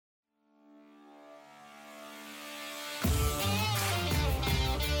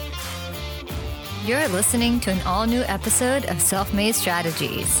You're listening to an all-new episode of Self-Made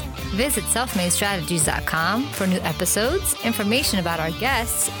Strategies. Visit selfmadestrategies.com for new episodes, information about our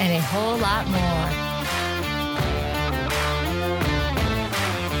guests, and a whole lot more.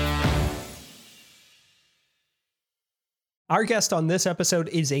 Our guest on this episode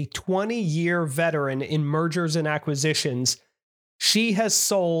is a 20-year veteran in mergers and acquisitions. She has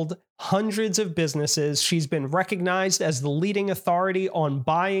sold hundreds of businesses. She's been recognized as the leading authority on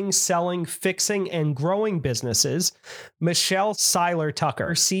buying, selling, fixing, and growing businesses. Michelle Seiler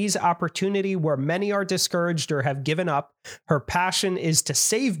Tucker sees opportunity where many are discouraged or have given up. Her passion is to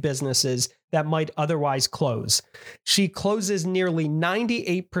save businesses that might otherwise close. She closes nearly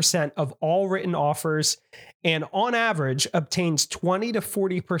 98% of all written offers and on average obtains 20 to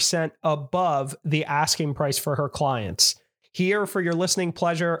 40% above the asking price for her clients. Here for your listening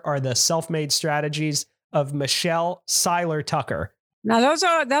pleasure are the self-made strategies of Michelle Seiler Tucker. Now those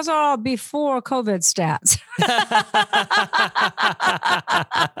are all before COVID stats.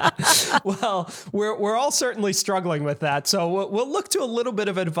 Well, we're all certainly struggling with that. So we'll look to a little bit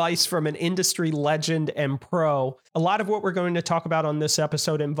of advice from an industry legend and pro. A lot of what we're going to talk about on this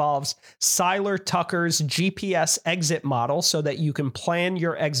episode involves Seiler Tucker's GPS exit model so that you can plan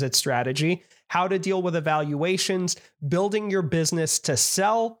your exit strategy, how to deal with evaluations, building your business to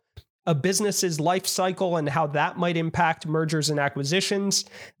sell, a business's life cycle and how that might impact mergers and acquisitions,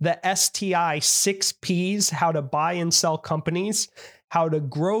 the STI 6 Ps, how to buy and sell companies, how to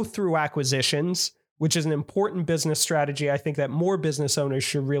grow through acquisitions, which is an important business strategy I think that more business owners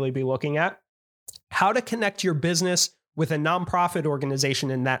should really be looking at, how to connect your business with a nonprofit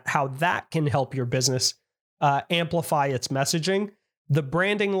organization and how that can help your business amplify its messaging, the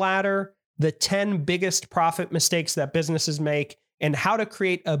branding ladder, the 10 biggest profit mistakes that businesses make, and how to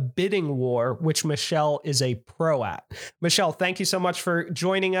create a bidding war, which Michelle is a pro at. Michelle, thank you so much for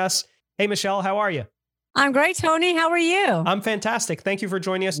joining us. Hey, Michelle, how are you? I'm great, Tony. How are you? I'm fantastic. Thank you for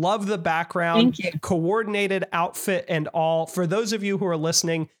joining us. Love the background, Thank you. Coordinated outfit and all. For those of you who are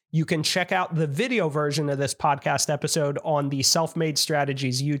listening, you can check out the video version of this podcast episode on the Self-Made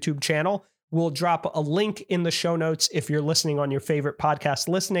Strategies YouTube channel. We'll drop a link in the show notes if you're listening on your favorite podcast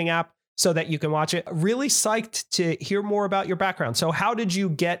listening app, so that you can watch it. Really psyched to hear more about your background. So how did you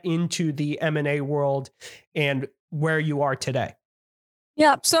get into the M&A world and where you are today?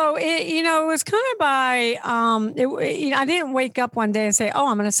 Yeah. So, it was kind of by, I didn't wake up one day and say, oh,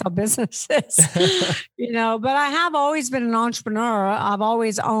 I'm going to sell businesses, but I have always been an entrepreneur. I've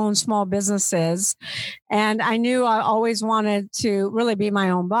always owned small businesses and I knew I always wanted to really be my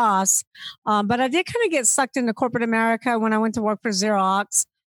own boss. But I did kind of get sucked into corporate America when I went to work for Xerox.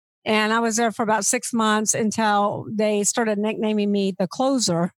 And I was there for about 6 months until they started nicknaming me the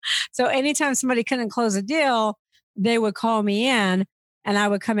closer. So anytime somebody couldn't close a deal, they would call me in and I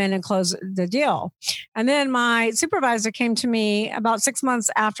would come in and close the deal. And then my supervisor came to me about 6 months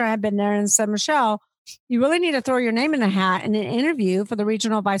after I had been there and said, Michelle, you really need to throw your name in the hat in an interview for the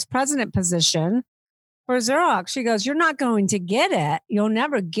regional vice president position for Xerox. She goes, you're not going to get it. You'll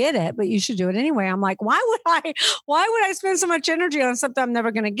never get it, but you should do it anyway. I'm like, why would I spend so much energy on something I'm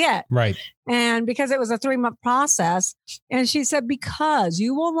never going to get? Right. And because it was a 3-month process. And she said, because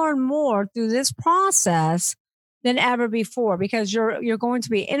you will learn more through this process than ever before, because you're going to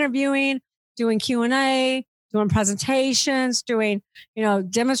be interviewing, doing Q&A, doing presentations, doing,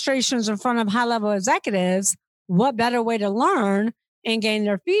 demonstrations in front of high-level executives. What better way to learn and gain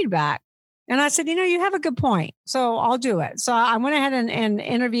their feedback? And I said, you have a good point. So I'll do it. So I went ahead and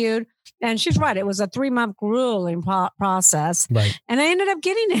interviewed, and she's right. It was a 3-month grueling process. Right. And I ended up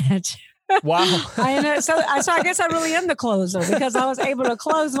getting it. Wow. So I guess I really am the closer because I was able to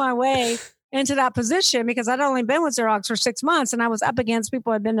close my way into that position because I'd only been with Xerox for 6 months and I was up against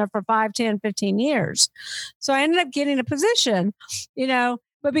people who had been there for 5, 10, 15 years. So I ended up getting a position,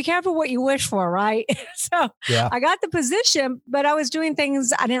 but be careful what you wish for, right? So yeah. I got the position, but I was doing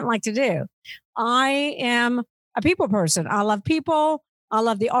things I didn't like to do. I am a people person. I love people. I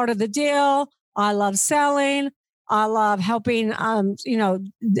love the art of the deal. I love selling. I love helping,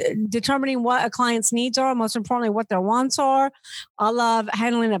 determining what a client's needs are, most importantly, what their wants are. I love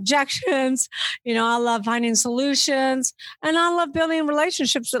handling objections. I love finding solutions, and I love building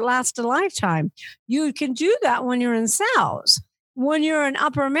relationships that last a lifetime. You can do that when you're in sales. When you're in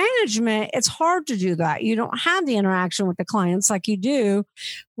upper management, it's hard to do that. You don't have the interaction with the clients like you do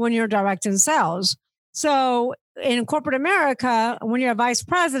when you're direct in sales. So in corporate America, when you're a vice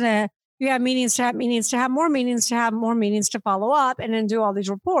president, You have meetings to have meetings to have more meetings to have more meetings to follow up and then do all these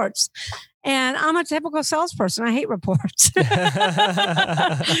reports. And I'm a typical salesperson. I hate reports.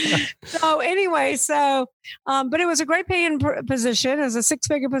 So anyway, but it was a great paying position. It was a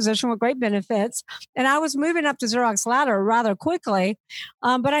 6-figure position with great benefits. And I was moving up the Xerox ladder rather quickly,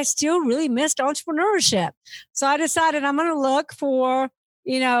 but I still really missed entrepreneurship. So I decided I'm going to look for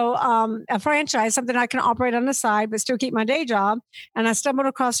a franchise, something I can operate on the side, but still keep my day job. And I stumbled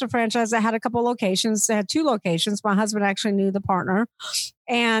across a franchise that had a couple locations. They had 2 locations. My husband actually knew the partner.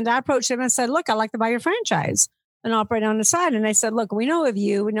 And I approached him and said, look, I'd like to buy your franchise and operate on the side. And they said, look, we know of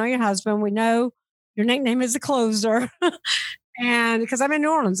you. We know your husband. We know your nickname is the closer. And because I'm in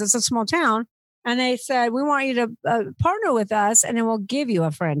New Orleans, it's a small town. And they said, we want you to partner with us and then we'll give you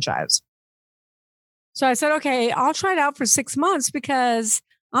a franchise. So I said, okay, I'll try it out for 6 months because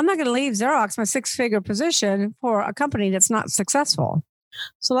I'm not going to leave Xerox, my 6-figure position, for a company that's not successful.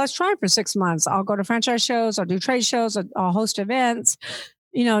 So let's try it for 6 months. I'll go to franchise shows, I'll do trade shows, I'll host events,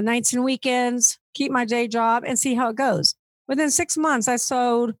 nights and weekends, keep my day job and see how it goes. Within 6 months, I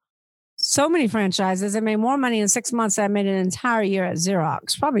sold so many franchises. I made more money in 6 months than I made an entire year at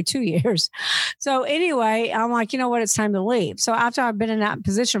Xerox, probably 2 years. So anyway, I'm like, you know what? It's time to leave. So after I've been in that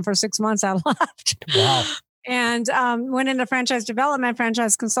position for 6 months, I left. Wow. And went into franchise development,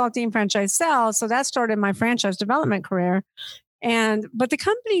 franchise consulting, franchise sales. So that started my franchise development career. But the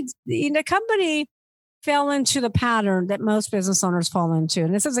company fell into the pattern that most business owners fall into.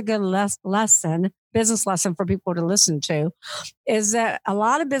 And this is a good business lesson for people to listen to, is that a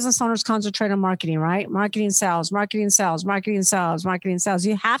lot of business owners concentrate on marketing, right? Marketing, sales, marketing, sales, marketing, sales, marketing, sales.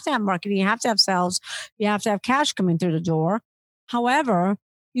 You have to have marketing. You have to have sales. You have to have cash coming through the door. However,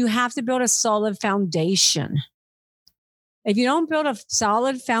 you have to build a solid foundation. If you don't build a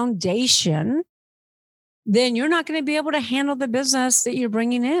solid foundation, then you're not going to be able to handle the business that you're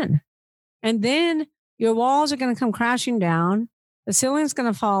bringing in. And then your walls are going to come crashing down. The ceiling's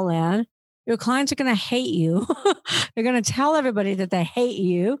going to fall in. Your clients are going to hate you. They're going to tell everybody that they hate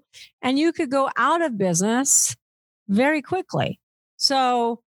you. And you could go out of business very quickly.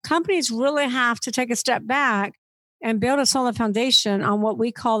 So companies really have to take a step back and build a solid foundation on what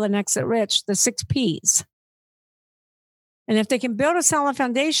we call an exit rich, the 6 Ps. And if they can build a solid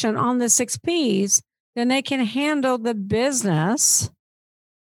foundation on the 6 Ps, then they can handle the business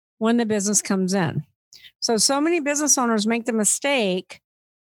when the business comes in. So many business owners make the mistake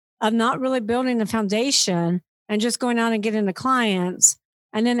of not really building the foundation and just going out and getting the clients.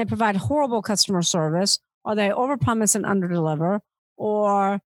 And then they provide horrible customer service, or they overpromise and underdeliver,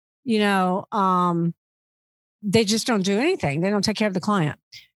 or, they just don't do anything. They don't take care of the client.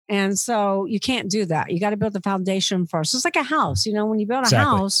 And so you can't do that. You got to build the foundation first. It's like a house. When you build a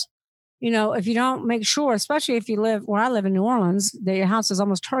house, if you don't make sure, especially if you live where I live in New Orleans, that your house is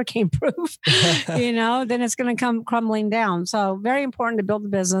almost hurricane proof, then it's going to come crumbling down. So very important to build the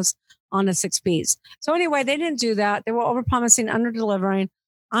business on the 6 Ps. So anyway, they didn't do that. They were overpromising, under-delivering.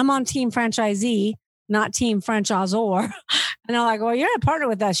 I'm on team franchisee, not team franchisor. And they're like, well, you're a partner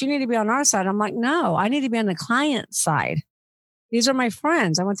with us. You need to be on our side. I'm like, no, I need to be on the client side. These are my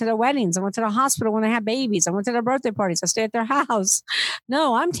friends. I went to their weddings. I went to the hospital when they had babies. I went to their birthday parties. I stayed at their house.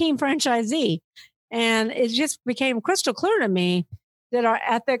 No, I'm team franchisee. And it just became crystal clear to me that our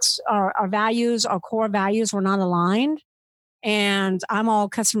ethics, our values, our core values were not aligned. And I'm all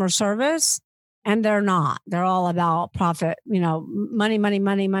customer service, and they're not. They're all about profit, money, money,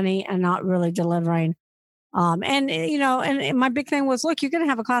 money, money, and not really delivering. And my big thing was, look, you're going to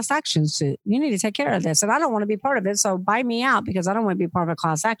have a class action suit. You need to take care of this. And I don't want to be part of it. So buy me out, because I don't want to be part of a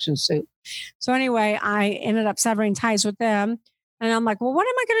class action suit. So anyway, I ended up severing ties with them. And I'm like, well, what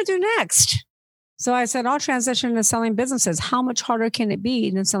am I going to do next? So I said, I'll transition to selling businesses. How much harder can it be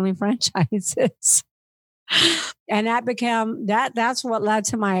than selling franchises? And that's what led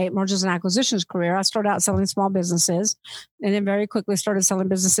to my mergers and acquisitions career. I started out selling small businesses, and then very quickly started selling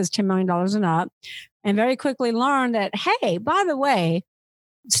businesses $10 million and up, and very quickly learned that, hey, by the way,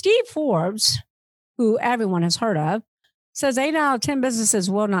 Steve Forbes, who everyone has heard of, says 8 out of 10 businesses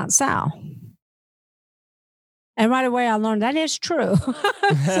will not sell. And right away, I learned that is true. So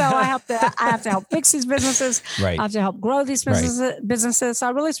I have to help fix these businesses. Right. I have to help grow these businesses. So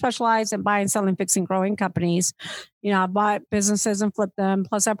I really specialize in buying, selling, fixing, growing companies. I buy businesses and flip them.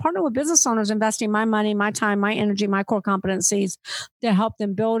 Plus, I partner with business owners, investing my money, my time, my energy, my core competencies to help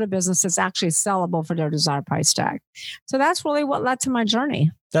them build a business that's actually sellable for their desired price tag. So that's really what led to my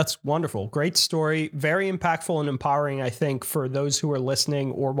journey. That's wonderful. Great story. Very impactful and empowering, I think, for those who are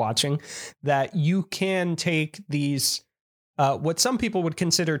listening or watching, that you can take these, what some people would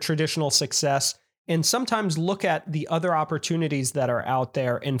consider traditional success, and sometimes look at the other opportunities that are out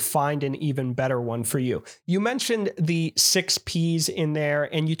there and find an even better one for you. You mentioned the 6 Ps in there,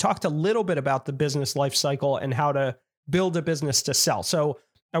 and you talked a little bit about the business life cycle and how to build a business to sell. So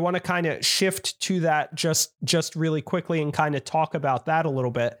I want to kind of shift to that just really quickly and kind of talk about that a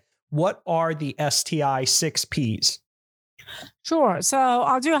little bit. What are the STI 6 Ps? Sure. So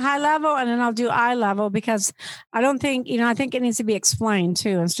I'll do a high level and then I'll do eye level because I don't think, I think it needs to be explained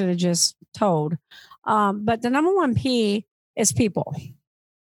too instead of just told. But the number 1 P is people.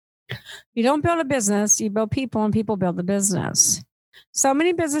 You don't build a business, you build people, and people build the business. So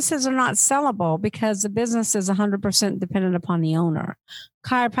many businesses are not sellable because the business is 100% dependent upon the owner.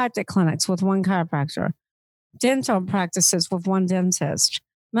 Chiropractic clinics with 1 chiropractor, dental practices with 1 dentist,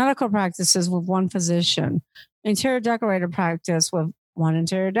 medical practices with 1 physician, interior decorator practice with 1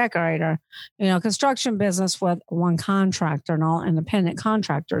 interior decorator, construction business with 1 contractor and all independent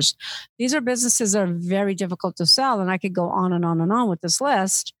contractors. These are businesses that are very difficult to sell. And I could go on and on and on with this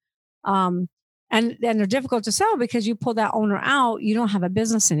list. And they're difficult to sell because you pull that owner out, you don't have a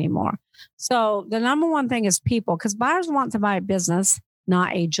business anymore. So the number 1 thing is people, because buyers want to buy a business,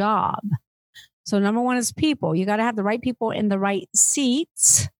 not a job. So number 1 is people. You got to have the right people in the right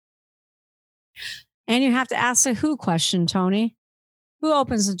seats. And you have to ask the who question, Tony. Who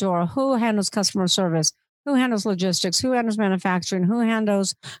opens the door? Who handles customer service? Who handles logistics? Who handles manufacturing? Who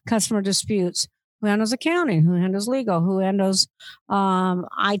handles customer disputes? Who handles accounting? Who handles legal? Who handles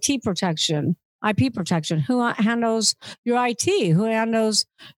IT protection? IP protection? Who handles your IT? Who handles,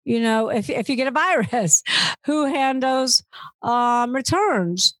 if you get a virus? Who handles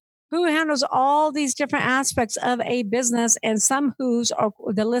returns? Who handles all these different aspects of a business? And some who's are,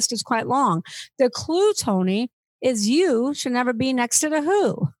 the list is quite long. The clue, Tony, is you should never be next to the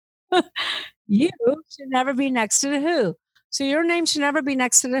who. You should never be next to the who. So your name should never be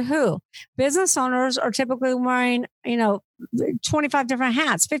next to the who. Business owners are typically wearing, 25 different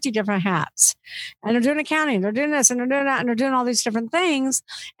hats, 50 different hats. And they're doing accounting, they're doing this and they're doing that, and they're doing all these different things.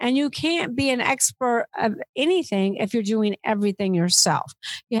 And you can't be an expert of anything if you're doing everything yourself.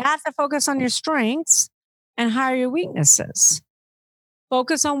 You have to focus on your strengths and hide your weaknesses.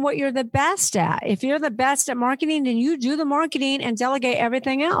 Focus on what you're the best at. If you're the best at marketing, then you do the marketing and delegate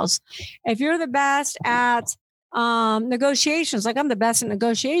everything else. If you're the best at negotiations, like I'm the best at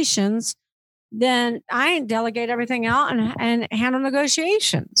negotiations, then I delegate everything out and handle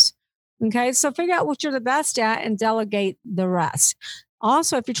negotiations. Okay. So figure out what you're the best at and delegate the rest.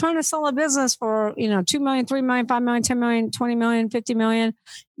 Also, if you're trying to sell a business for, 2 million, 3 million, 5 million, 10 million, 20 million, 50 million,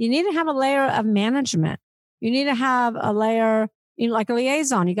 you need to have a layer of management. You need to have a layer, like a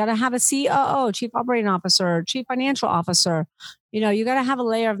liaison. You got to have a COO, chief operating officer, chief financial officer. You got to have a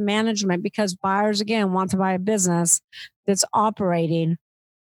layer of management because buyers, again, want to buy a business that's operating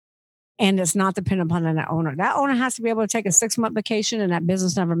and it's not dependent upon that owner. That owner has to be able to take a 6-month vacation and that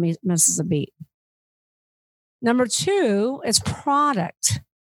business never misses a beat. Number 2 is product.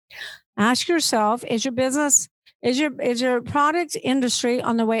 Ask yourself, is your product industry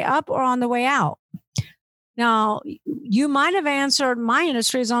on the way up or on the way out? Now, you might have answered my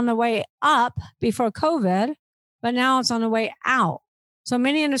industry is on the way up before COVID, but now it's on the way out. So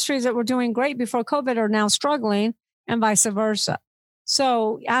many industries that were doing great before COVID are now struggling and vice versa.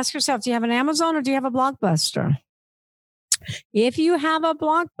 So ask yourself, do you have an Amazon or do you have a Blockbuster? If you have a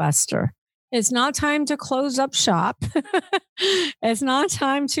Blockbuster, it's not time to close up shop. It's not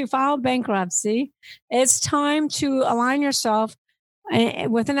time to file bankruptcy. It's time to align yourself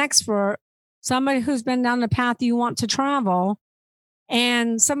with an expert, somebody who's been down the path you want to travel,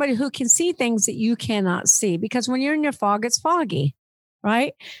 and somebody who can see things that you cannot see. Because when you're in your fog, it's foggy,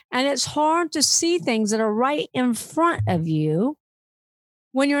 right? And it's hard to see things that are right in front of you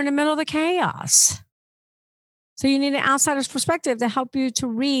when you're in the middle of the chaos. So you need an outsider's perspective to help you to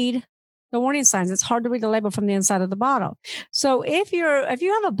read the warning signs. It's hard to read the label from the inside of the bottle. So if you have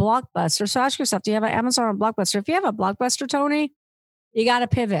a Blockbuster, so ask yourself, do you have an Amazon or Blockbuster? If you have a Blockbuster, Tony, you got to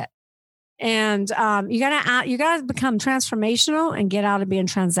pivot. And you gotta become transformational and get out of being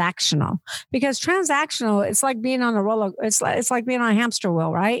transactional, because transactional, it's like being on a roller. It's like being on a hamster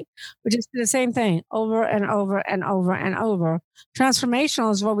wheel, right? We just do the same thing over and over and over and over.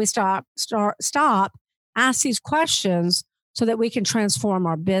 Transformational is where we stop, ask these questions so that we can transform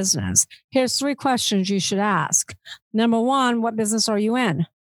our business. Here's 3 questions you should ask. Number 1, what business are you in?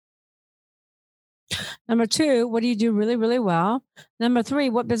 Number 2, what do you do really, really well? Number 3,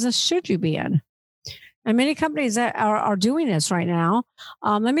 what business should you be in? And many companies that are doing this right now.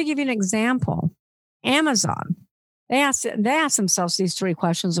 Let me give you an example. Amazon They asked themselves these 3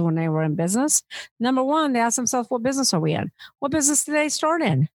 questions when they were in business. Number 1, they asked themselves, what business are we in? What business did they start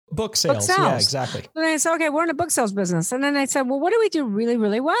in? Book sales. Yeah, exactly. So they said, okay, we're in a book sales business. And then they said, well, what do we do really,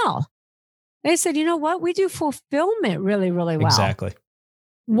 really well? They said, you know what? We do fulfillment really, really well. Exactly.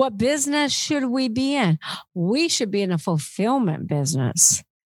 What business should we be in? We should be in a fulfillment business,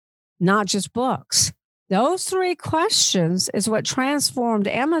 not just books. Those 3 questions is what transformed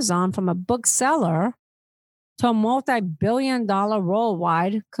Amazon from a bookseller to a multi-billion-dollar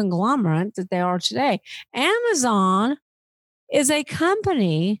worldwide conglomerate that they are today. Amazon is a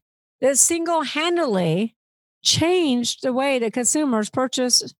company that single-handedly changed the way that consumers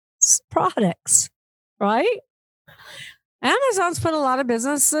purchase products, right? Amazon's put a lot of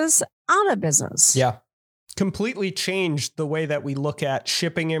businesses out of business. Yeah. Completely changed the way that we look at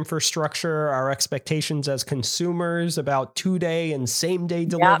shipping infrastructure, our expectations as consumers about 2-day and same-day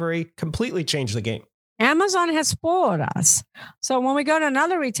delivery. Completely changed the game. Amazon has spoiled us. So when we go to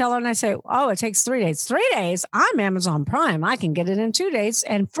another retailer and I say, oh, it takes 3 days. 3 days? I'm Amazon Prime. I can get it in 2 days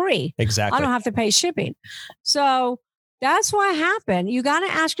and free. Exactly. I don't have to pay shipping. So that's what happened. You got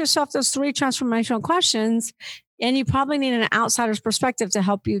to ask yourself those 3 transformational questions. And you probably need an outsider's perspective to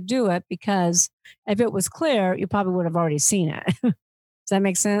help you do it, because if it was clear, you probably would have already seen it. Does that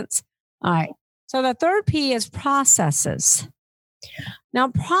make sense? All right. So the 3rd P is processes. Now,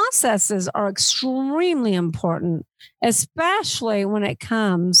 processes are extremely important, especially when it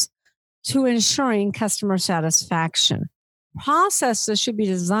comes to ensuring customer satisfaction. Processes should be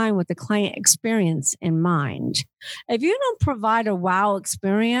designed with the client experience in mind. If you don't provide a wow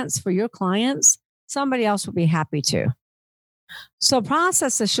experience for your clients, somebody else will be happy to. So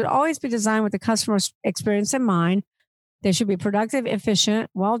processes should always be designed with the customer experience in mind. They should be productive, efficient,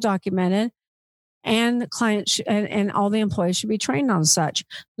 well documented, and the client and all the employees should be trained on such.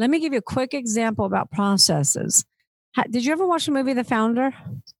 Let me give you a quick example about processes. Did you ever watch the movie The Founder,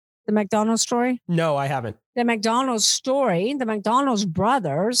 the McDonald's story? No, I haven't. The McDonald's story, the McDonald's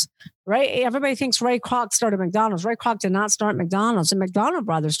brothers, right? Everybody thinks Ray Kroc started McDonald's. Ray Kroc did not start McDonald's. The McDonald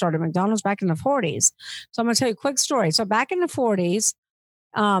brothers started McDonald's back in the 40s. So I'm going to tell you a quick story. So back in the 40s,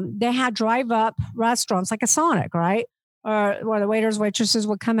 they had drive-up restaurants like a Sonic, right? Or where the waiters, waitresses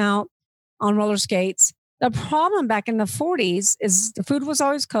would come out on roller skates. The problem back in the 40s is the food was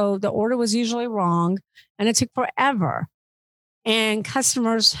always cold, the order was usually wrong, and it took forever. And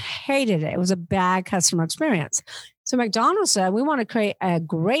customers hated it. It was a bad customer experience. So McDonald's said, we want to create a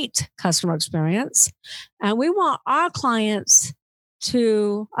great customer experience, and we want our clients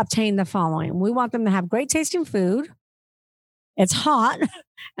to obtain the following. We want them to have great tasting food. It's hot,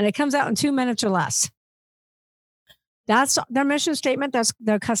 and it comes out in 2 minutes or less. That's their mission statement. That's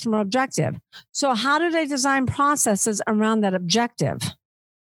their customer objective. So how do they design processes around that objective?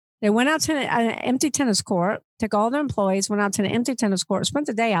 They went out to an empty tennis court, took all their employees, went out to an empty tennis court, spent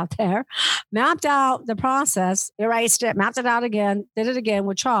the day out there, mapped out the process, erased it, mapped it out again, did it again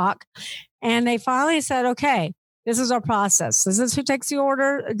with chalk. And they finally said, okay, this is our process. This is who takes the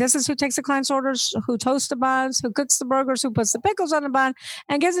order. This is who takes the client's orders, who toasts the buns, who cooks the burgers, who puts the pickles on the bun,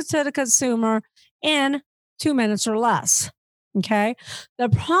 and gives it to the consumer in 2 minutes or less. Okay. The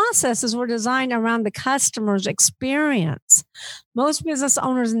processes were designed around the customer's experience. Most business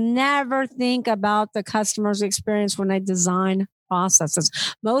owners never think about the customer's experience when they design processes.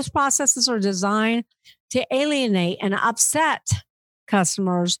 Most processes are designed to alienate and upset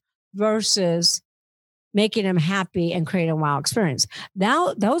customers versus making them happy and create a wow experience.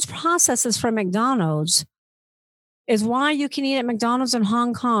 Now, those processes for McDonald's is why you can eat at McDonald's in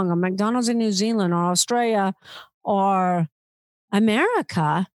Hong Kong or McDonald's in New Zealand or Australia or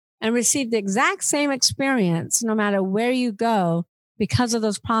America and receive the exact same experience no matter where you go because of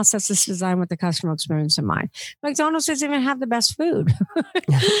those processes designed with the customer experience in mind. McDonald's doesn't even have the best food.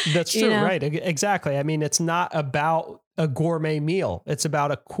 That's true, right? Exactly. I mean, it's not about a gourmet meal. It's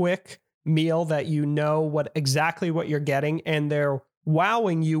about a quick meal that you know exactly what you're getting, and they're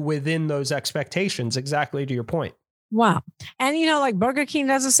wowing you within those expectations, exactly to your point. Wow. And, like Burger King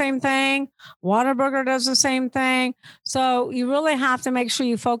does the same thing. Whataburger does the same thing. So you really have to make sure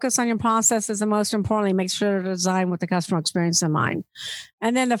you focus on your processes, and most importantly, make sure they're designed with the customer experience in mind.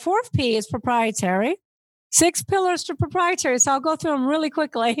 And then the 4th P is proprietary. 6 pillars to proprietary. So I'll go through them really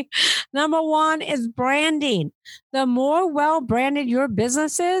quickly. Number 1 is branding. The more well-branded your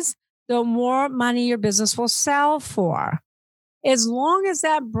business is, the more money your business will sell for. As long as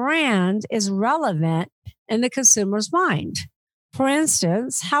that brand is relevant in the consumer's mind. For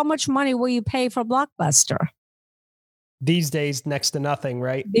instance, how much money will you pay for Blockbuster? These days, next to nothing,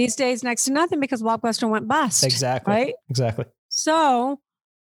 right? These days, next to nothing, because Blockbuster went bust. Exactly. Right? Exactly. So,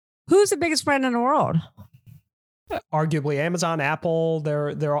 who's the biggest brand in the world? Arguably Amazon, Apple,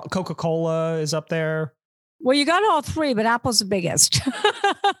 they're all, Coca-Cola is up there. Well, you got all three, but Apple's the biggest.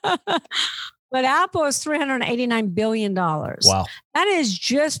 But Apple is $389 billion. Wow. That is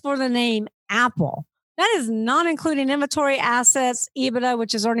just for the name Apple. That is not including inventory, assets, EBITDA,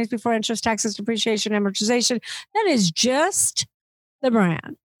 which is earnings before interest, taxes, depreciation, amortization. That is just the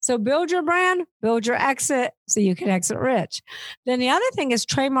brand. So build your brand, build your exit so you can exit rich. Then the other thing is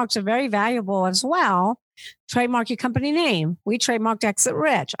trademarks are very valuable as well. Trademark your company name. We trademarked Exit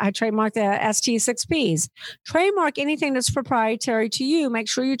Rich. I trademarked the ST6Ps. Trademark anything that's proprietary to you. Make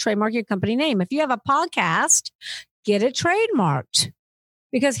sure you trademark your company name. If you have a podcast, get it trademarked.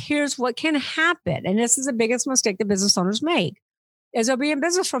 Because here's what can happen. And this is the biggest mistake that business owners make. Is they'll be in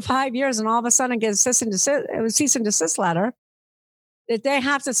business for 5 years and all of a sudden get a cease and desist letter that they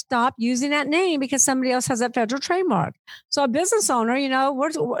have to stop using that name because somebody else has that federal trademark. So a business owner,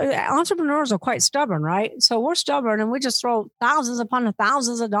 entrepreneurs are quite stubborn, right? So we're stubborn and we just throw thousands upon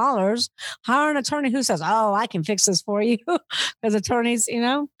thousands of dollars, hire an attorney who says, oh, I can fix this for you. Because attorneys,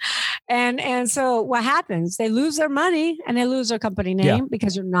 and so what happens? They lose their money and they lose their company name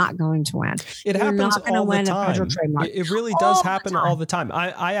because you're not going to win. It happens all the time. It really does happen all the time.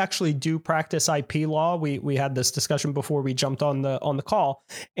 I actually do practice IP law. We had this discussion before we jumped on the call.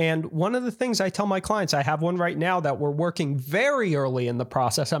 And one of the things I tell my clients, I have one right now that we're working very early in the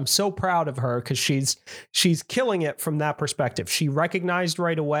process. I'm so proud of her because she's killing it from that perspective. She recognized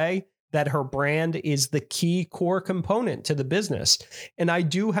right away that her brand is the key core component to the business. And I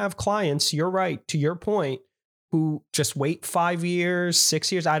do have clients, you're right, to your point, who just wait 5 years,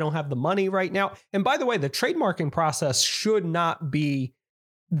 6 years. I don't have the money right now. And by the way, the trademarking process should not be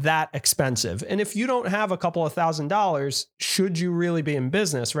that expensive. And if you don't have a couple of $1,000s, should you really be in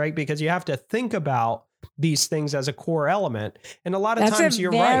business, right? Because you have to think about these things as a core element. And a lot of times you're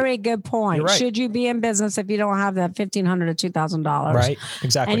right. That's a very good point. Right. Should you be in business if you don't have that $1,500 to $2,000? Right.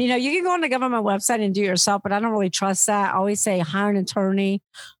 Exactly. And you can go on the government website and do it yourself, but I don't really trust that. I always say hire an attorney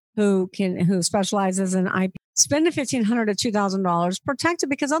who specializes in IP. Spend the $1,500 to $2,000, protect it,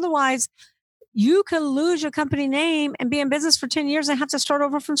 because otherwise you could lose your company name and be in business for 10 years and have to start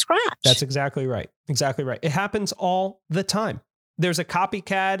over from scratch. That's exactly right. Exactly right. It happens all the time. There's a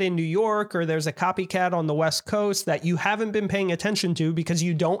copycat in New York or there's a copycat on the West Coast that you haven't been paying attention to because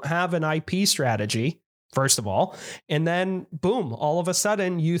you don't have an IP strategy, first of all. And then boom, all of a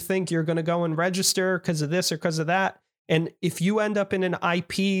sudden you think you're going to go and register because of this or because of that. And if you end up in an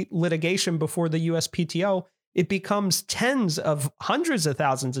IP litigation before the USPTO, it becomes tens of hundreds of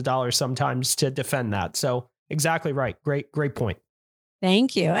thousands of dollars sometimes to defend that. So exactly right. Great point.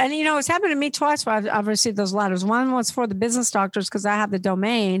 Thank you. And, it's happened to me twice where I've received those letters. One was for the business doctors because I have the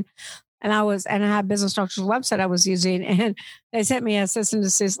domain and I had business doctors website I was using, and they sent me a cease and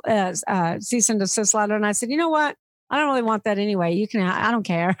desist letter. And I said, you know what? I don't really want that anyway. I don't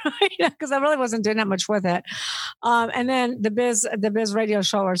care, because I really wasn't doing that much with it. And then the biz radio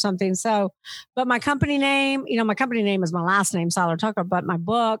show or something. So, but my company name, my company name is my last name, Seiler Tucker, but my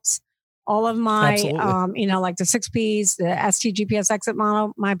books, all of my, like the 6Ps, the STGPS exit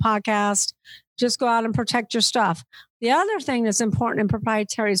model, my podcast, just go out and protect your stuff. The other thing that's important in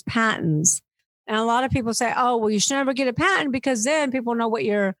proprietary is patents. And a lot of people say, oh, well, you should never get a patent because then people know what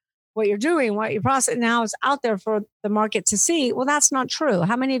you're doing, what your process now is out there for the market to see. Well, that's not true.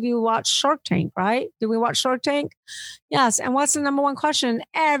 How many of you watch Shark Tank, right? Do we watch Shark Tank? Yes. And what's the number one question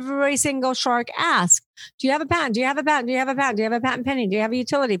every single shark asks? Do you have a patent? Do you have a patent? Do you have a patent? Do you have a patent pending? Do you have a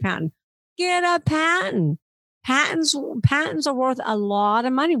utility patent? Get a patent. Patents are worth a lot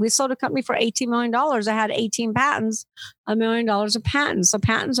of money. We sold a company for $18 million. I had 18 patents, $1 million of patents. So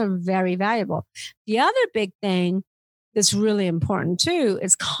patents are very valuable. The other big thing that's really important too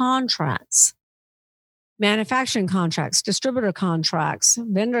is contracts, manufacturing contracts, distributor contracts,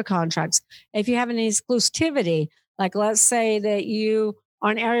 vendor contracts. If you have an exclusivity, like let's say that you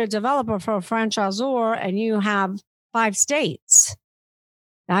are an area developer for a franchisor and you have 5 states,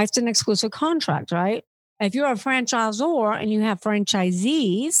 that's an exclusive contract, right? If you're a franchisor and you have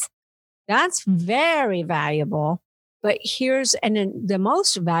franchisees, that's very valuable. But the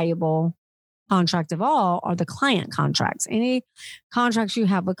most valuable contract of all are the client contracts. Any contracts you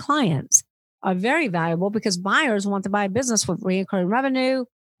have with clients are very valuable because buyers want to buy a business with recurring revenue,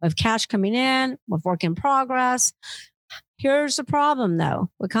 with cash coming in, with work in progress. Here's the problem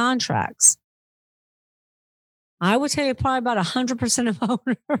though with contracts. I would tell you probably about 100% of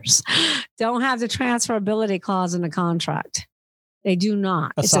owners don't have the transferability clause in the contract. They do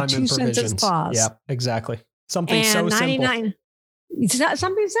not. Assignment it's a 2-sentence clause. Yeah, exactly. Something so simple. It's not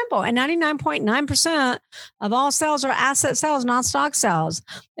something simple. And 99.9% of all sales are asset sales, not stock sales.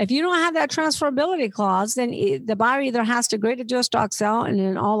 If you don't have that transferability clause, then the buyer either has to agree to do a stock sale, and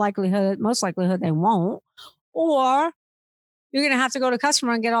in all likelihood, most likelihood, they won't, or you're going to have to go to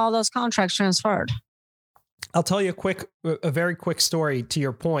customer and get all those contracts transferred. I'll tell you a very quick story to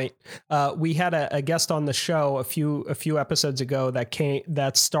your point. We had a guest on the show a few episodes ago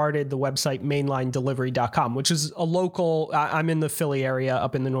that started the website mainlinedelivery.com, which is a local, I'm in the Philly area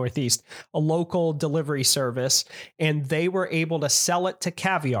up in the Northeast, a local delivery service. And they were able to sell it to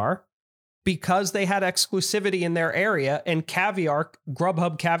Caviar because they had exclusivity in their area, and Caviar,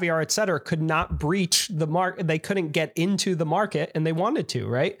 Grubhub, Caviar, et cetera, could not breach the market. They couldn't get into the market, and they wanted to,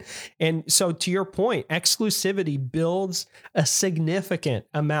 right? And so to your point, exclusivity builds a significant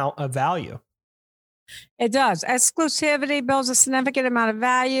amount of value. It does. Exclusivity builds a significant amount of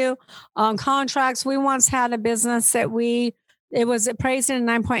value on contracts. We once had a business that it was appraised in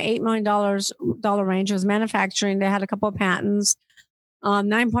 $9.8 million range. It was manufacturing. They had a couple of patents.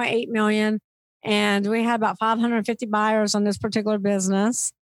 9.8 million. And we had about 550 buyers on this particular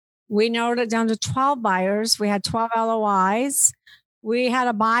business. We narrowed it down to 12 buyers. We had 12 LOIs. We found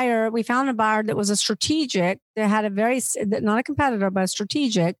a buyer that was a strategic, that had not a competitor, but a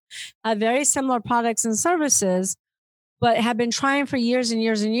strategic, had very similar products and services, but had been trying for years and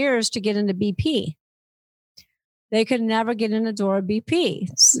years and years to get into BP. They could never get in the door of BP.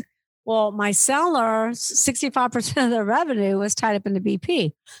 Well, my seller, 65% of their revenue was tied up in the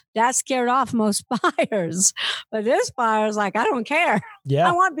BP. That scared off most buyers. But this buyer's like, I don't care. Yeah,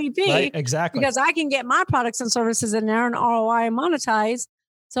 I want BP. Right, exactly. Because I can get my products and services in there and ROI and monetize.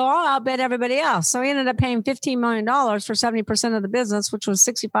 So I'll outbid everybody else. So he ended up paying $15 million for 70% of the business, which was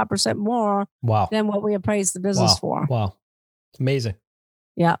 65% more than what we appraised the business for. Wow. Amazing.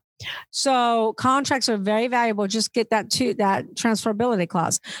 Yeah. So contracts are very valuable. Just get that transferability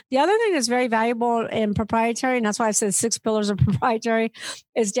clause. The other thing that's very valuable in proprietary, and that's why I said 6 pillars of proprietary,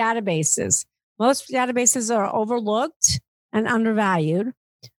 is databases. Most databases are overlooked and undervalued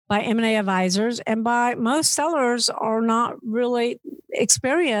by M&A advisors, and by most sellers are not really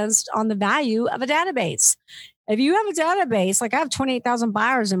experienced on the value of a database. If you have a database, like I have 28,000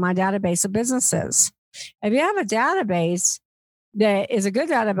 buyers in my database of businesses. If you have a database that is a good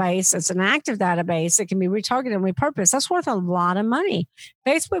database, it's an active database, it can be retargeted and repurposed, that's worth a lot of money.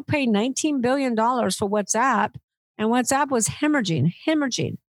 Facebook paid $19 billion for WhatsApp, and WhatsApp was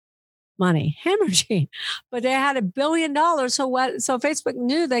hemorrhaging money. But they had $1 billion. So Facebook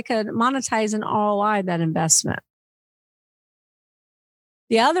knew they could monetize and ROI that investment.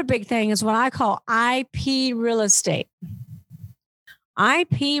 The other big thing is what I call IP real estate.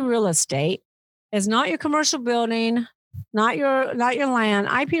 IP real estate is not your commercial building, not your land.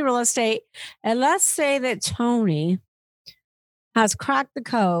 IP real estate. And let's say that Tony has cracked the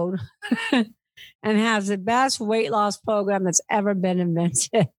code and has the best weight loss program that's ever been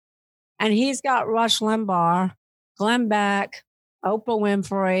invented. And he's got Rush Limbaugh, Glenn Beck, Oprah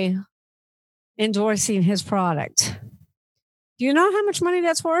Winfrey endorsing his product. Do you know how much money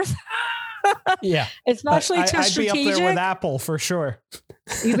that's worth? Yeah. Especially to I'd strategic. be up there with Apple for sure.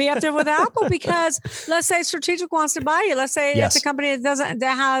 You'd be up there with Apple because let's say strategic wants to buy you. Let's say it's a company that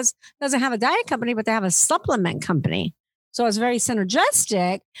doesn't have a diet company, but they have a supplement company. So it's very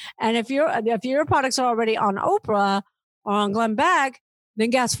synergistic. And if your products are already on Oprah or on Glenn Beck, then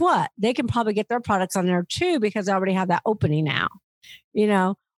guess what? They can probably get their products on there too because they already have that opening now.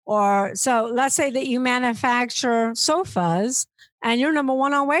 Or so let's say that you manufacture sofas and you're number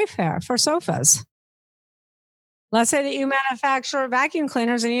one on Wayfair for sofas. Let's say that you manufacture vacuum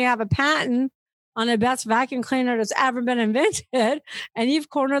cleaners and you have a patent on the best vacuum cleaner that's ever been invented, and you've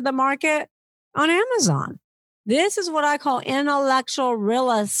cornered the market on Amazon. This is what I call intellectual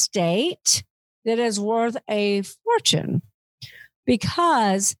real estate that is worth a fortune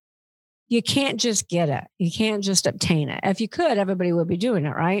because you can't just get it. You can't just obtain it. If you could, everybody would be doing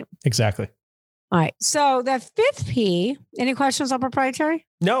it, right? Exactly. All right. So the 5th P, any questions on proprietary?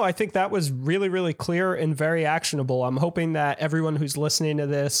 No, I think that was really, really clear and very actionable. I'm hoping that everyone who's listening to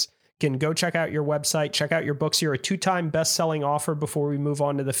this can go check out your website, check out your books. You're a 2-time best-selling author before we move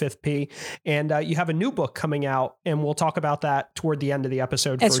on to the 5th P. And you have a new book coming out, and we'll talk about that toward the end of the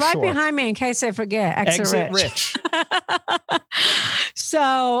episode. It's right behind me in case I forget. Exit Rich. So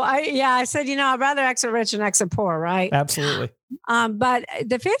I said, I'd rather exit rich than exit poor, right? Absolutely. But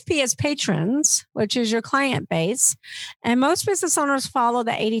the 5th P is patrons, which is your client base. And most business owners follow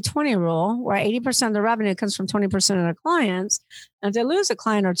the 80-20 rule, where 80% of the revenue comes from 20% of their clients. And if they lose a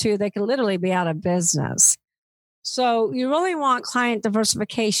client or two, they can literally be out of business. So you really want client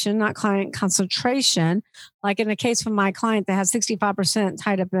diversification, not client concentration. Like in the case of my client that has 65%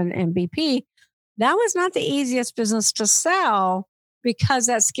 tied up in BP, that was not the easiest business to sell because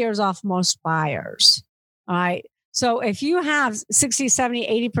that scares off most buyers. All right. So if you have 60,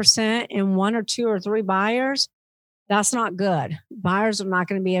 70, 80% in one or two or three buyers, that's not good. Buyers are not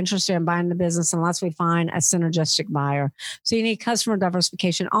going to be interested in buying the business unless we find a synergistic buyer. So you need customer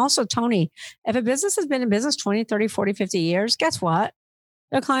diversification. Also, Tony, if a business has been in business 20, 30, 40, 50 years, guess what?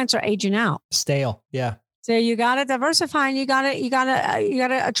 Their clients are aging out. Stale. Yeah. So you got to diversify and you got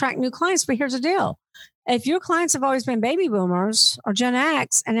to attract new clients. But here's the deal. If your clients have always been baby boomers or Gen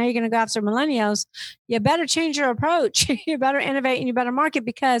X, and now you're going to go after millennials, you better change your approach. You better innovate and you better market,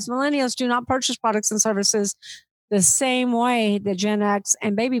 because millennials do not purchase products and services the same way that Gen X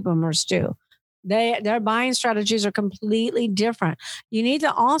and baby boomers do. Their buying strategies are completely different. You need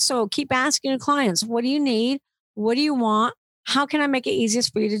to also keep asking your clients, what do you need? What do you want? How can I make it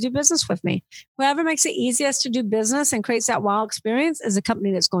easiest for you to do business with me? Whoever makes it easiest to do business and creates that wow experience is a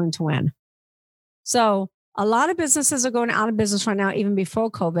company that's going to win. So a lot of businesses are going out of business right now, even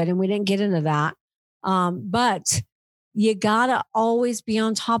before COVID, and we didn't get into that. But you got to always be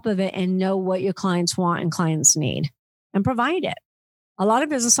on top of it and know what your clients want and clients need and provide it. A lot of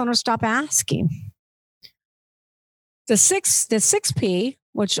business owners stop asking. The 6P,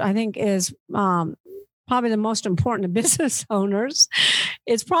 which I think is probably the most important to business owners,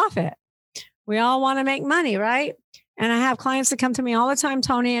 is profit. We all want to make money, right? And I have clients that come to me all the time,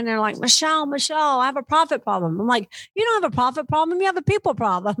 Tony, and they're like, Michelle, I have a profit problem. I'm like, you don't have a profit problem. You have a people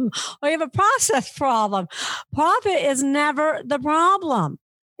problem, or you have a process problem. Profit is never the problem.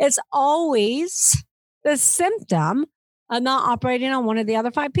 It's always the symptom of not operating on one of the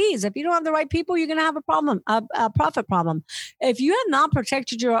other 5 Ps. If you don't have the right people, you're going to have a problem, a profit problem. If you have not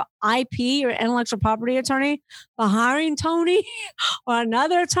protected your IP, your intellectual property attorney, by hiring Tony or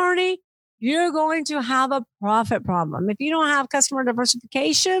another attorney, you're going to have a profit problem. If you don't have customer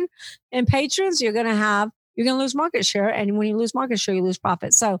diversification and patrons, you're going to lose market share. And when you lose market share, you lose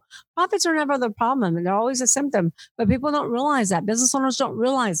profits. So profits are never the problem, and they're always a symptom. But people don't realize that. Business owners don't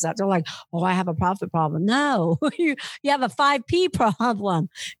realize that. They're like, oh, I have a profit problem. No, you have a 5P problem.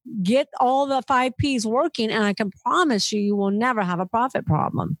 Get all the 5Ps working, and I can promise you will never have a profit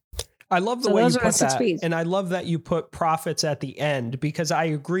problem. I love the way you put that. And I love that you put profits at the end, because I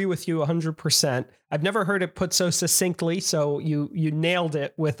agree with you 100%. I've never heard it put so succinctly. So you nailed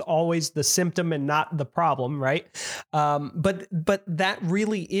it with always the symptom and not the problem, right? But that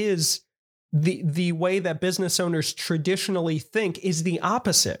really is the way that business owners traditionally think is the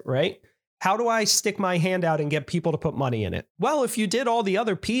opposite, right? How do I stick my hand out and get people to put money in it? Well, if you did all the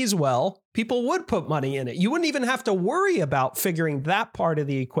other P's well, people would put money in it. You wouldn't even have to worry about figuring that part of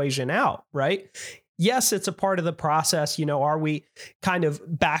the equation out, right? Yes, it's a part of the process. Are we kind of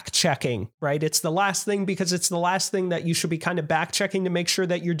back checking, right? It's the last thing, because it's the last thing that you should be kind of back checking to make sure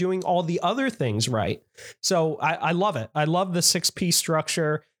that you're doing all the other things right. So I love it. I love the 6P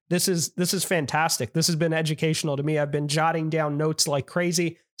structure. This is fantastic. This has been educational to me. I've been jotting down notes like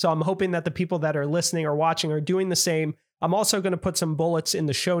crazy. So I'm hoping that the people that are listening or watching are doing the same. I'm also going to put some bullets in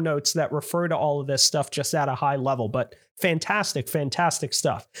the show notes that refer to all of this stuff just at a high level, but fantastic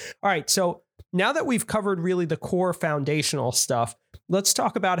stuff. All right. So now that we've covered really the core foundational stuff, let's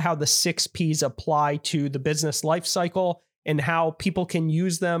talk about how the 6Ps apply to the business life cycle and how people can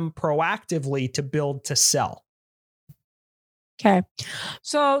use them proactively to build to sell. Okay.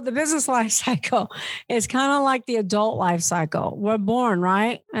 So the business life cycle is kind of like the adult life cycle. We're born,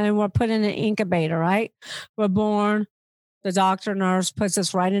 right? And we're put in an incubator, right? We're born, the doctor, nurse puts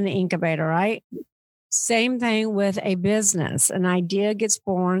us right in the incubator, right? Same thing with a business. An idea gets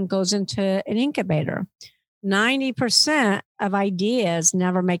born, goes into an incubator. 90% of ideas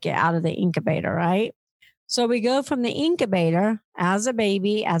never make it out of the incubator, right? So we go from the incubator as a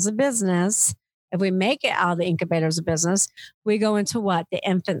baby, as a business. If we make it out of the incubator as a business, we go into what? The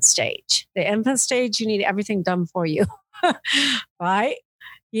infant stage. The infant stage, you need everything done for you, right?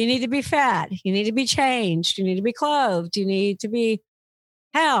 You need to be fed. You need to be changed. You need to be clothed. You need to be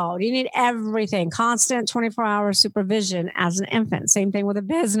held. You need everything. Constant 24-hour supervision as an infant. Same thing with a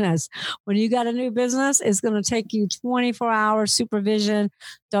business. When you got a new business, it's going to take you 24-hour supervision.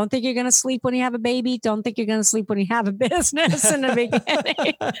 Don't think you're going to sleep when you have a baby. Don't think you're going to sleep when you have a business in the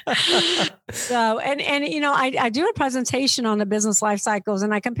beginning. So, I do a presentation on the business life cycles,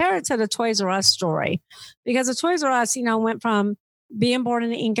 and I compare it to the Toys R Us story, because the Toys R Us, went from being born in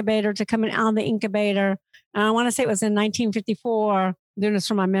the incubator to coming out of the incubator. And I want to say it was in 1954. I'm doing this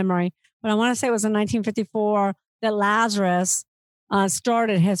from my memory, but I want to say it was in 1954 that Lazarus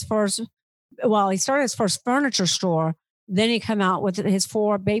started his first he started his first furniture store. Then he came out with his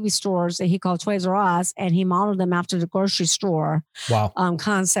 4 baby stores that he called Toys R Us, and he modeled them after the grocery store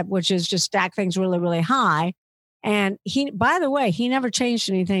concept, which is just stack things really, really high. And by the way, he never changed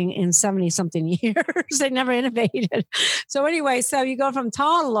anything in 70 something years. They never innovated. So anyway, so you go from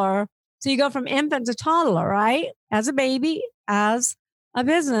infant to toddler, right? As a baby, as a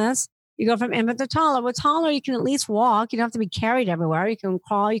business, you go from infant to toddler. With toddler, you can at least walk. You don't have to be carried everywhere. You can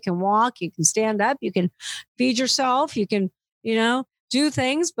crawl, you can walk, you can stand up, you can feed yourself, you can, do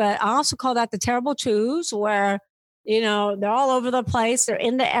things. But I also call that the terrible twos, where, they're all over the place. They're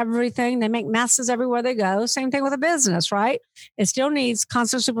into everything. They make messes everywhere they go. Same thing with a business, right? It still needs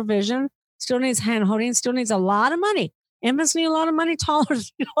constant supervision, still needs hand holding, still needs a lot of money. Infants need a lot of money,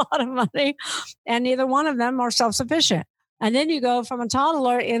 toddlers need a lot of money, and neither one of them are self-sufficient. And then you go from a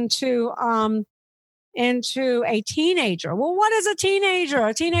toddler into a teenager. Well, what is a teenager?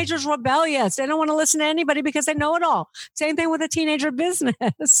 A teenager's rebellious. They don't want to listen to anybody because they know it all. Same thing with a teenager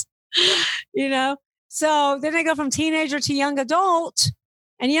business, So then they go from teenager to young adult.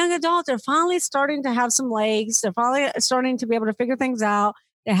 And young adult, they're finally starting to have some legs. They're finally starting to be able to figure things out.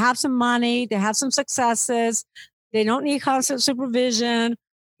 They have some money. They have some successes. They don't need constant supervision.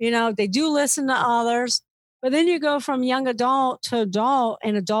 They do listen to others. But then you go from young adult to adult,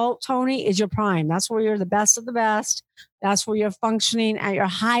 and adult, Tony, is your prime. That's where you're the best of the best. That's where you're functioning at your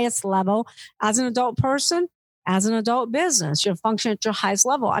highest level as an adult person, as an adult business. You're functioning at your highest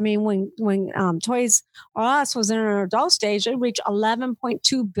level. I mean, when Toys R Us was in an adult stage, it reached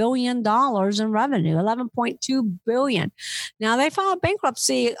 $11.2 billion in revenue, $11.2 billion. Now, they filed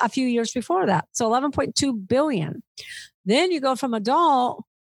bankruptcy a few years before that. So $11.2 billion. Then you go from adult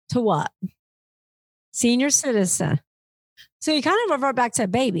to what? Senior citizen. So you kind of revert back to a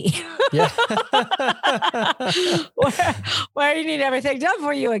baby. Yeah. where you need everything done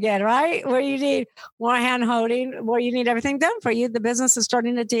for you again, right? Where you need more hand holding, where you need everything done for you. The business is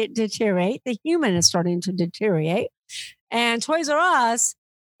starting to deteriorate. The human is starting to deteriorate. And Toys R Us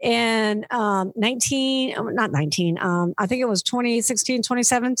in I think it was 2016,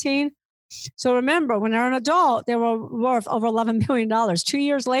 2017. So remember, when they're an adult, they were worth over $11 billion. 2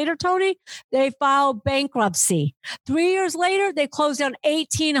 years later, Tony, they filed bankruptcy. 3 years later, they closed down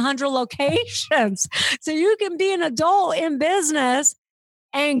 1,800 locations. So you can be an adult in business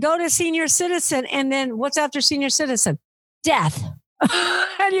and go to senior citizen. And then what's after senior citizen? Death.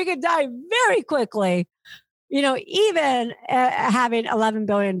 And you can die very quickly, even having $11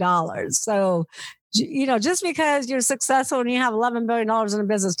 billion. So just because you're successful and you have $11 billion in a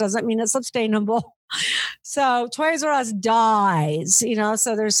business doesn't mean it's sustainable. So Toys R Us dies,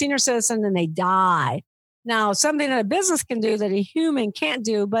 so they're a senior citizen and they die. Now, something that a business can do that a human can't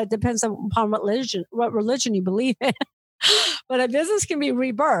do, but it depends upon what religion you believe in. But a business can be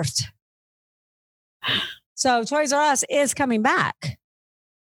rebirthed. So Toys R Us is coming back.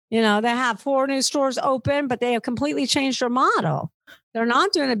 They have 4 new stores open, but they have completely changed their model. They're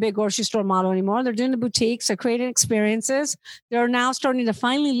not doing a big grocery store model anymore. They're doing the boutiques. They're creating experiences. They're now starting to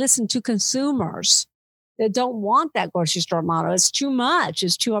finally listen to consumers that don't want that grocery store model. It's too much.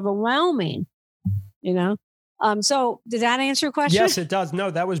 It's too overwhelming, So did that answer your question? Yes, it does.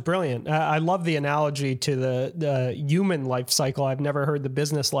 No, that was brilliant. I love the analogy to the human life cycle. I've never heard the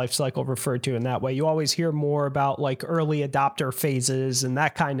business life cycle referred to in that way. You always hear more about like early adopter phases and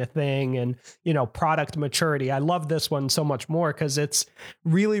that kind of thing, and product maturity. I love this one so much more because it's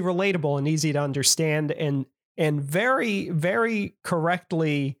really relatable and easy to understand, and very, very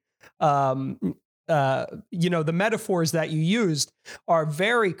correctly. The metaphors that you used are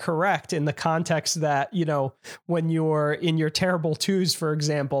very correct in the context that, when you're in your terrible twos, for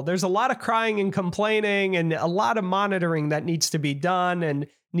example, there's a lot of crying and complaining and a lot of monitoring that needs to be done, and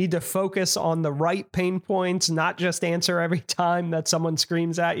need to focus on the right pain points, not just answer every time that someone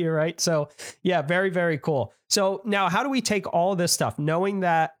screams at you. Right. So yeah, very, very cool. So now how do we take all this stuff, knowing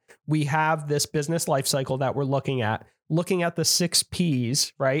that we have this business life cycle that we're looking at the 6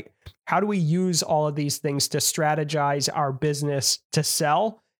 Ps, right? How do we use all of these things to strategize our business to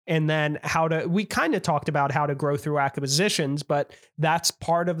sell? And then we kind of talked about how to grow through acquisitions, but that's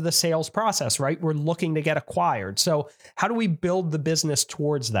part of the sales process, right? We're looking to get acquired. So how do we build the business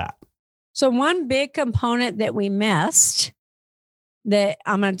towards that? So one big component that we missed that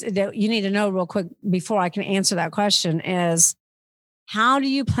you need to know real quick before I can answer that question is, how do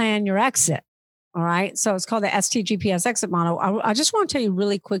you plan your exit? All right. So it's called the STGPS exit model. I just want to tell you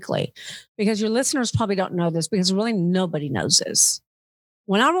really quickly, because your listeners probably don't know this, because really nobody knows this.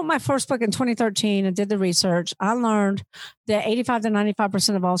 When I wrote my first book in 2013 and did the research, I learned that 85 to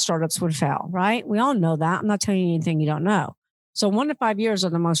 95% of all startups would fail, right? We all know that. I'm not telling you anything you don't know. So 1 to 5 years are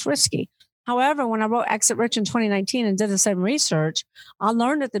the most risky. However, when I wrote Exit Rich in 2019 and did the same research, I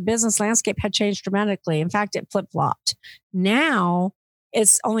learned that the business landscape had changed dramatically. In fact, it flip-flopped. Now,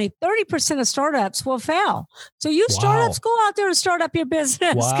 it's only 30% of startups will fail. So you startups, go out there and start up your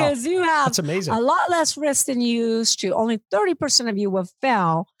business because you have That's amazing. a lot less risk than you used to. Only 30% of you will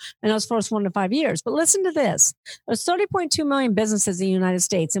fail in those first 1 to 5 years. But listen to this. There's 30.2 million businesses in the United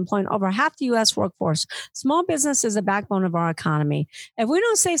States employing over half the U.S. workforce. Small business is the backbone of our economy. If we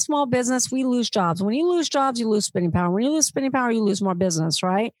don't say small business, we lose jobs. When you lose jobs, you lose spending power. When you lose spending power, you lose more business,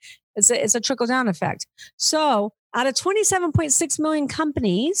 right? It's a trickle-down effect. So out of 27.6 million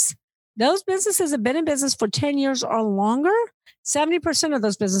companies, those businesses have been in business for 10 years or longer. 70% of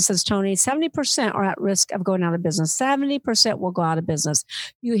those businesses, Tony, 70% are at risk of going out of business. 70% will go out of business.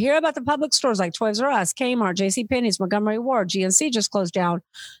 You hear about the public stores like Toys R Us, Kmart, JCPenney's, Montgomery Ward, GNC just closed down,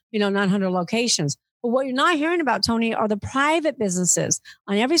 900 locations. But what you're not hearing about, Tony, are the private businesses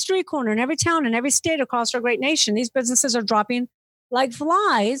on every street corner in every town in every state across our great nation. These businesses are dropping like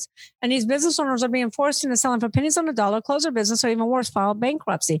flies, and these business owners are being forced into selling for pennies on the dollar, close their business, or even worse, file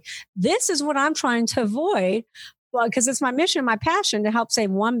bankruptcy. This is what I'm trying to avoid, because it's my mission, my passion to help save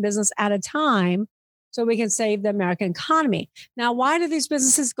one business at a time so we can save the American economy. Now, why do these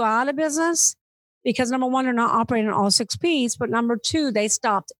businesses go out of business? Because number one, they're not operating on all 6 Ps, but number two, they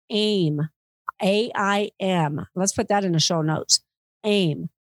stopped AIM, AIM. Let's put that in the show notes. AIM.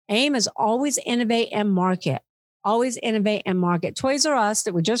 AIM is always innovate and market. Always innovate and market. Toys R Us,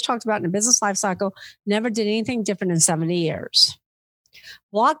 that we just talked about in the business life cycle, never did anything different in 70 years.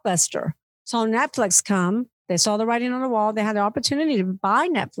 Blockbuster saw Netflix come. They saw the writing on the wall. They had the opportunity to buy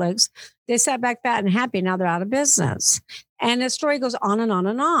Netflix. They sat back fat and happy. Now they're out of business. And the story goes on and on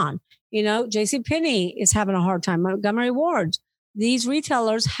and on. JCPenney is having a hard time. Montgomery Ward. These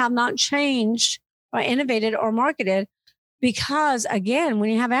retailers have not changed or innovated or marketed. Because again, when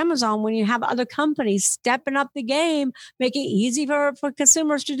you have Amazon, when you have other companies stepping up the game, make it easy for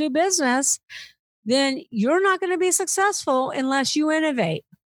consumers to do business, then you're not going to be successful unless you innovate.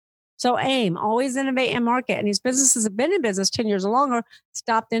 So AIM, always innovate and market. And these businesses have been in business 10 years or longer,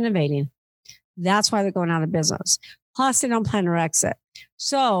 stopped innovating. That's why they're going out of business. Plus, they don't plan their exit.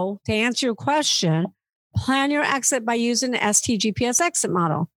 So to answer your question, plan your exit by using the STGPS exit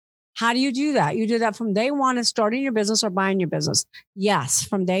model. How do you do that? You do that from day one of starting your business or buying your business. Yes,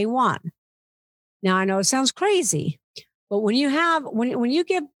 from day one. Now, I know it sounds crazy, but when you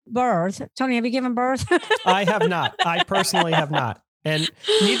give birth, Tony, have you given birth? I have not. I personally have not. And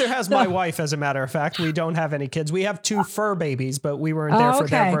neither has my wife, as a matter of fact. We don't have any kids. We have 2 fur babies, but we weren't there for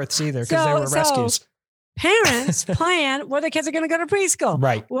their births either because they were rescues. Parents plan where the kids are going to go to preschool.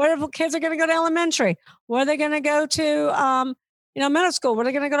 Right. Where the kids are going to go to elementary. Where they're going to go to middle school, where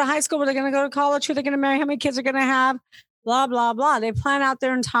they're going to go to high school, where they're going to go to college, who they're going to marry, how many kids they're going to have, blah, blah, blah. They plan out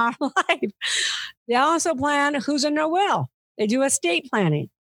their entire life. They also plan who's in their will. They do estate planning,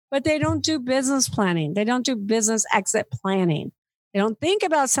 but they don't do business planning. They don't do business exit planning. They don't think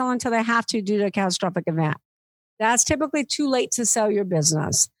about selling until they have to due to a catastrophic event. That's typically too late to sell your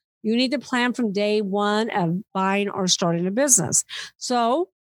business. You need to plan from day one of buying or starting a business. So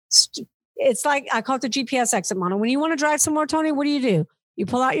it's like, I call it the GPS exit model. When you want to drive somewhere, Tony, what do? You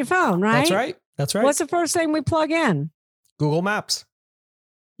pull out your phone, right? That's right. What's the first thing we plug in? Google Maps.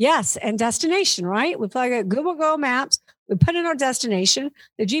 Yes. And destination, right? We plug in Google Maps. We put in our destination.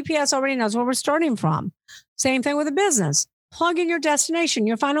 The GPS already knows where we're starting from. Same thing with a business. Plug in your destination,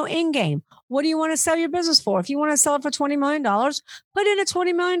 your final end game. What do you want to sell your business for? If you want to sell it for $20 million, put in a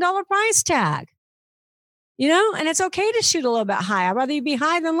 $20 million price tag. And it's okay to shoot a little bit high. I'd rather you be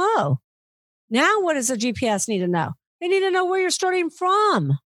high than low. Now, what does the GPS need to know? They need to know where you're starting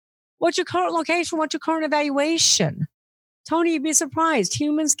from. What's your current location? What's your current evaluation? Tony, you'd be surprised.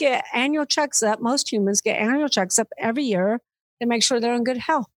 Humans get annual checks up. Most humans get annual checks up every year to make sure they're in good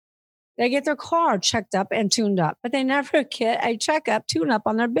health. They get their car checked up and tuned up, but they never get a checkup, tune up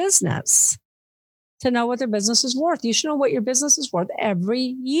on their business to know what their business is worth. You should know what your business is worth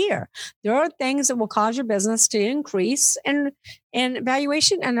every year. There are things that will cause your business to increase in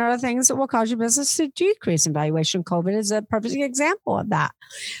valuation, and there are things that will cause your business to decrease in valuation. COVID is a perfect example of that.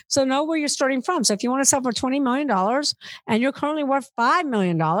 So know where you're starting from. So if you want to sell for $20 million and you're currently worth $5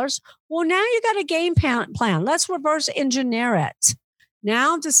 million, well, now you got a game plan. Let's reverse engineer it.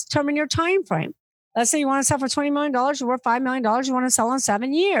 Now determine your time frame. Let's say you want to sell for $20 million, you're worth $5 million, you want to sell in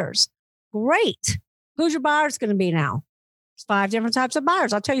 7 years. Great. Who's your buyers going to be now? There's 5 different types of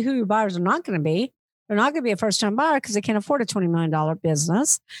buyers. I'll tell you who your buyers are not going to be. They're not going to be a first-time buyer because they can't afford a $20 million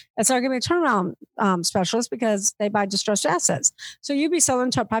business. It's not going to be a turnaround specialist because they buy distressed assets. So you'd be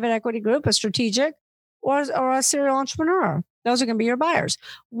selling to a private equity group, a strategic, or a serial entrepreneur. Those are going to be your buyers.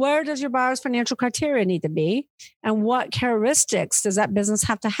 Where does your buyer's financial criteria need to be? And what characteristics does that business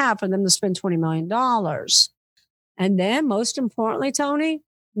have to have for them to spend $20 million? And then most importantly, Tony,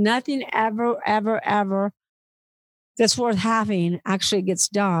 nothing ever that's worth having actually gets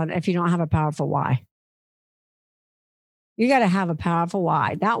done if you don't have a powerful why. You got to have a powerful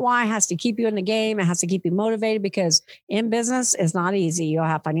why. That why has to keep you in the game. It has to keep you motivated, because in business, it's not easy. You'll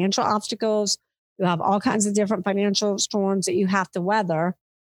have financial obstacles. You'll have all kinds of different financial storms that you have to weather,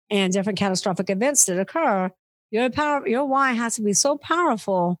 and different catastrophic events that occur. Your why has to be so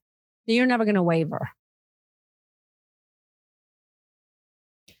powerful that you're never going to waver.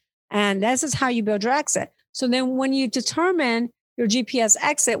 And this is how you build your exit. So then when you determine your GPS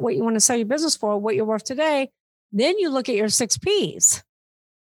exit, what you want to sell your business for, what you're worth today, then you look at your 6 Ps.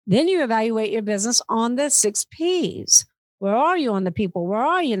 Then you evaluate your business on the 6 Ps. Where are you on the people? Where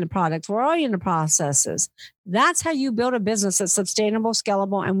are you in the products? Where are you in the processes? That's how you build a business that's sustainable,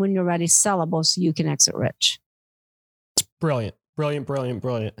 scalable, and when you're ready, sellable, so you can exit rich. Brilliant.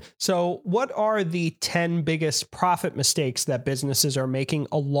 So what are the 10 biggest profit mistakes that businesses are making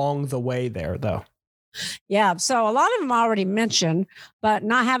along the way there, though? Yeah. So a lot of them I already mentioned, but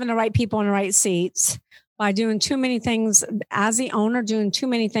not having the right people in the right seats, by doing too many things as the owner, doing too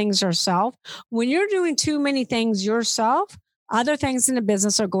many things yourself. When you're doing too many things yourself, other things in the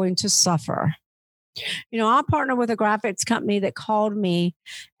business are going to suffer. You know, I partnered with a graphics company that called me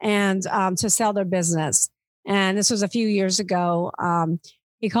and to sell their business. And this was a few years ago.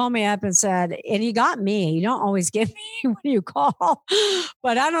 He called me up and said, and he got me. You don't always get me when you call,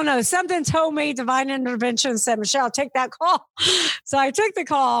 but I don't know. Something told me, divine intervention, said, Michelle, take that call. So I took the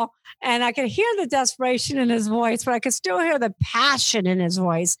call, and I could hear the desperation in his voice, but I could still hear the passion in his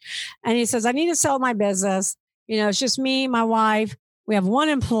voice. And he says, I need to sell my business. You know, it's just me, my wife. We have one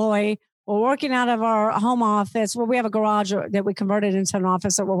employee. We're working out of our home office. Well, we have a garage that we converted into an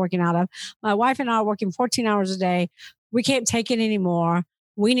office that we're working out of. My wife and I are working 14 hours a day. We can't take it anymore.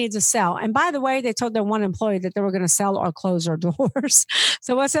 We need to sell. And by the way, they told their one employee that they were going to sell or close our doors.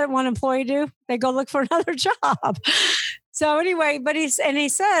 So what's that one employee do? They go look for another job. So anyway, but he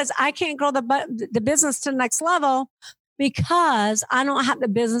says, I can't grow the business to the next level because I don't have the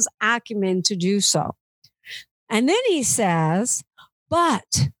business acumen to do so. And then he says,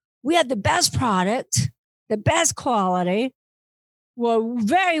 but we had the best product, the best quality. We're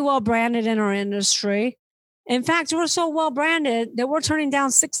very well branded in our industry. In fact, we're so well branded that we're turning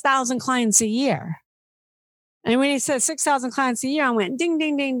down 6,000 clients a year. And when he said 6,000 clients a year, I went, ding,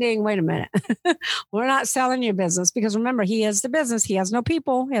 ding, ding, ding. Wait a minute. We're not selling your business, because remember, he is the business. He has no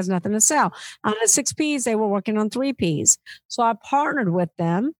people. He has nothing to sell. On the 6 Ps, they were working on 3 Ps. So I partnered with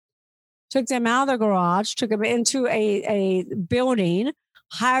them, took them out of their garage, took them into a building,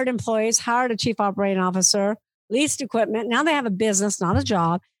 hired employees, hired a chief operating officer, leased equipment. Now they have a business, not a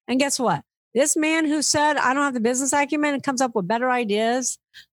job. And guess what? This man who said, I don't have the business acumen, and comes up with better ideas,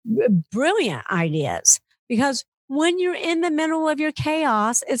 brilliant ideas. Because when you're in the middle of your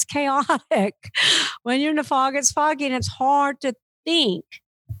chaos, it's chaotic. When you're in the fog, it's foggy, and it's hard to think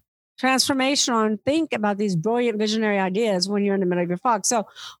transformational and think about these brilliant visionary ideas when you're in the middle of your fog. So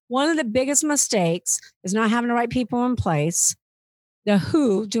one of the biggest mistakes is not having the right people in place. The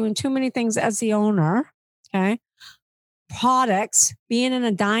who, doing too many things as the owner, okay? Products, being in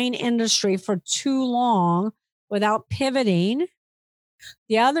a dying industry for too long without pivoting.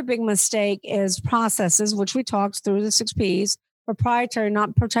 The other big mistake is processes, which we talked through the 6 Ps, proprietary,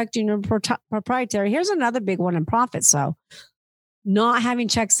 not protecting your proprietary. Here's another big one in profits. So not having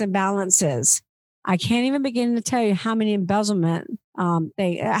checks and balances. I can't even begin to tell you how many embezzlement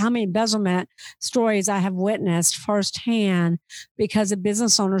stories I have witnessed firsthand because the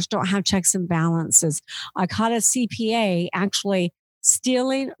business owners don't have checks and balances. I caught a CPA actually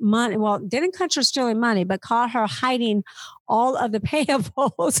stealing money. Well, didn't catch her stealing money, but caught her hiding all of the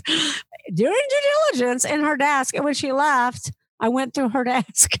payables during due diligence in her desk. And when she left, I went through her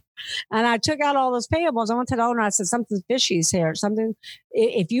desk and I took out all those payables. I went to the owner. I said, something fishy is here. Something,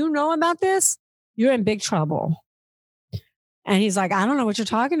 if you know about this, you're in big trouble. And he's like, I don't know what you're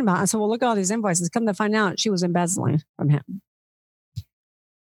talking about. I said, well, look at all these invoices. Come to find out she was embezzling from him.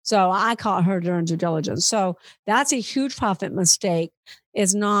 So I caught her during due diligence. So that's a huge profit mistake,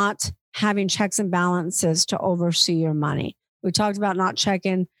 is not having checks and balances to oversee your money. We talked about not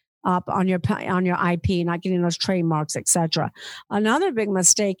checking up on your IP, not getting those trademarks, etc. Another big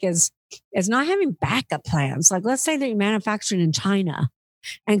mistake is not having backup plans. Like, let's say that you're manufacturing in China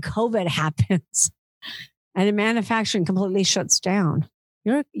and COVID happens and the manufacturing completely shuts down.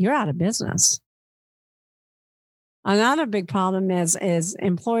 You're out of business. Another big problem is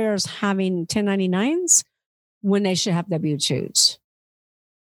employers having 1099s when they should have W-2s.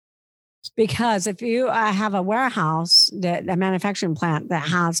 Because if you have a warehouse, a manufacturing plant that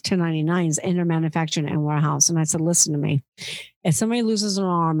has 1099s in their manufacturing and warehouse, and I said, listen to me, if somebody loses an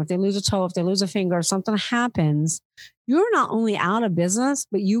arm, if they lose a toe, if they lose a finger, if something happens, you're not only out of business,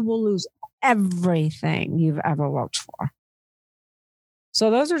 but you will lose everything you've ever worked for.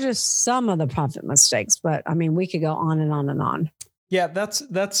 So those are just some of the profit mistakes, but I mean, we could go on and on and on. Yeah,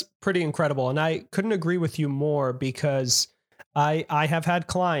 that's pretty incredible. And I couldn't agree with you more, because I have had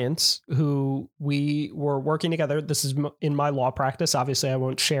clients who we were working together. This is in my law practice. Obviously, I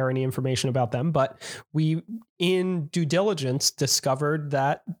won't share any information about them, but we, in due diligence, discovered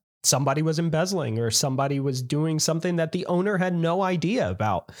that somebody was embezzling or somebody was doing something that the owner had no idea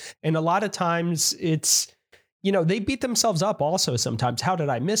about. And a lot of times it's, they beat themselves up also sometimes. How did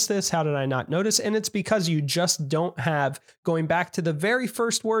I miss this? How did I not notice? And it's because you just don't have, going back to the very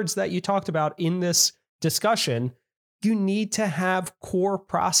first words that you talked about in this discussion, you need to have core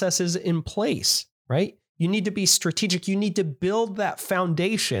processes in place, right? You need to be strategic. You need to build that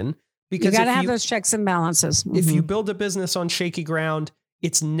foundation, because you got to have those checks and balances. Mm-hmm. If you build a business on shaky ground,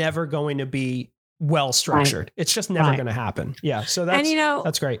 it's never going to be well structured. Right. It's just never going to happen. Yeah. So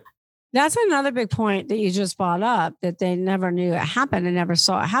that's great. That's another big point that you just brought up, that they never knew it happened and never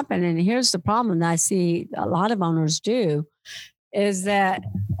saw it happen. And here's the problem that I see a lot of owners do, is that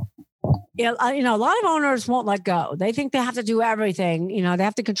a lot of owners won't let go. They think they have to do everything. They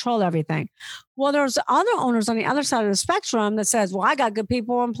have to control everything. Well, there's other owners on the other side of the spectrum that says, well, I got good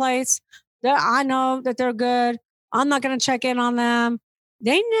people in place. I know that they're good. I'm not going to check in on them.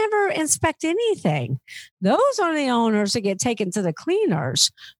 They never inspect anything. Those are the owners that get taken to the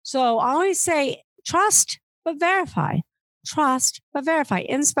cleaners. So I always say, trust, but verify. Trust, but verify.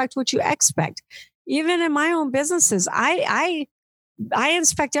 Inspect what you expect. Even in my own businesses, I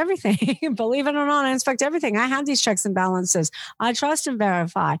inspect everything. Believe it or not, I inspect everything. I have these checks and balances. I trust and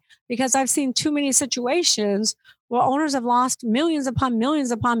verify, because I've seen too many situations where owners have lost millions upon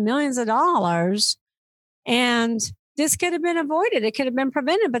millions of dollars. And this could have been avoided. It could have been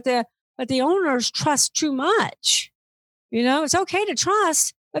prevented, but the owners trust too much. It's okay to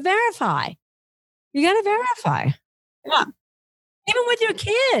trust, but verify. You got to verify. Yeah. Even with your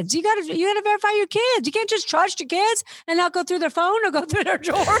kids, you got to verify your kids. You can't just trust your kids and not go through their phone or go through their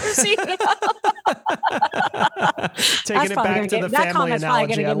drawers. Taking it back to the family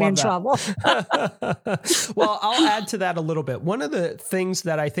analogy. I love that. Well, I'll add to that a little bit. One of the things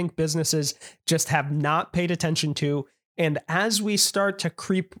that I think businesses just have not paid attention to, and as we start to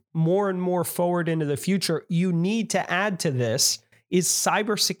creep more and more forward into the future, you need to add to this, is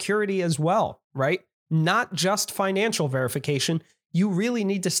cybersecurity as well, right? Not just financial verification. You really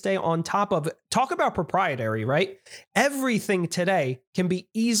need to stay on top of it. Talk about proprietary, right? Everything today can be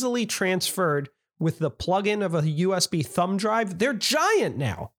easily transferred with the plug-in of a USB thumb drive. They're giant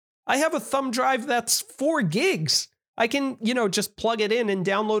now. I have a thumb drive that's 4 gigs. I can, just plug it in and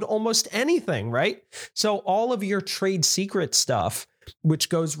download almost anything, right? So all of your trade secret stuff, which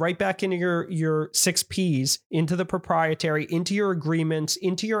goes right back into your 6 Ps, into the proprietary, into your agreements,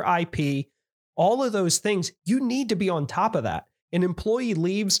 into your IP, all of those things, you need to be on top of that. An employee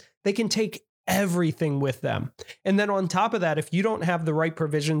leaves, they can take everything with them. And then on top of that, if you don't have the right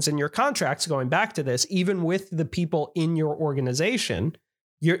provisions in your contracts, going back to this, even with the people in your organization,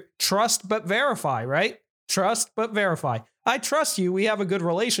 you trust but verify, right? Trust but verify. I trust you. We have a good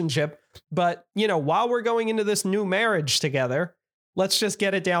relationship. But, while we're going into this new marriage together, let's just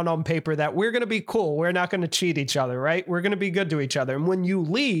get it down on paper that we're going to be cool. We're not going to cheat each other, right? We're going to be good to each other. And when you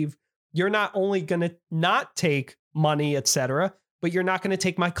leave, you're not only going to not take money, etc., but you're not going to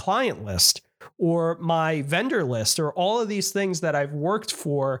take my client list or my vendor list or all of these things that I've worked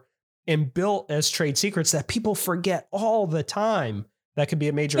for and built as trade secrets that people forget all the time. That could be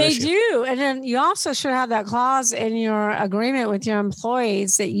a major issue. They do. And then you also should have that clause in your agreement with your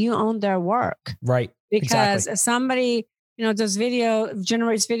employees that you own their work. Right. Because if somebody, generates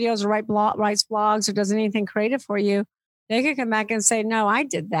videos or writes blogs or does anything creative for you, they could come back and say, no, I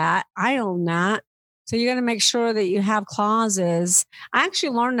did that. I own that. So you got to make sure that you have clauses. I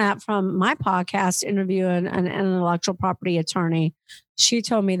actually learned that from my podcast interviewing an intellectual property attorney. She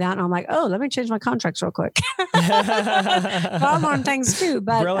told me that, and I'm like, oh, let me change my contracts real quick. I'll learn things too.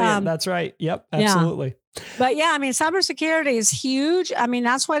 But brilliant. That's right. Yep. Absolutely. Yeah. But yeah, cybersecurity is huge.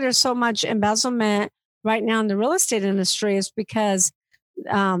 That's why there's so much embezzlement right now in the real estate industry, is because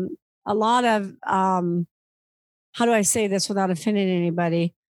a lot of, how do I say this without offending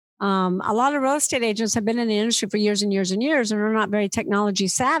anybody? A lot of real estate agents have been in the industry for years and years and years, and are not very technology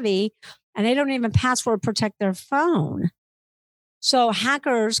savvy, and they don't even password protect their phone. So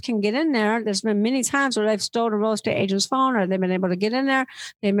hackers can get in there. There's been many times where they've stolen a real estate agent's phone, or they've been able to get in there.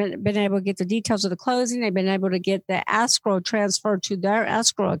 They've been able to get the details of the closing. They've been able to get the escrow transferred to their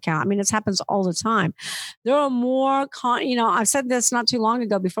escrow account. I mean, this happens all the time. There are more, I said this not too long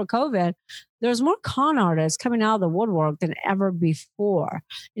ago before COVID. There's more con artists coming out of the woodwork than ever before.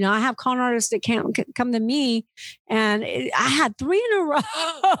 I have con artists that can't come to me, and I had 3 in a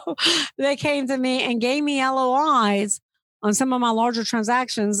row. They came to me and gave me LOIs on some of my larger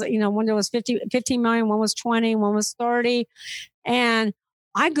transactions. One there was 15 million, one was 20, one was 30. And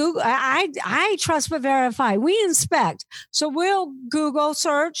I trust but verify. We inspect. So we'll Google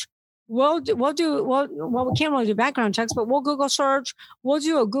search. We can't really do background checks, but we'll Google search. We'll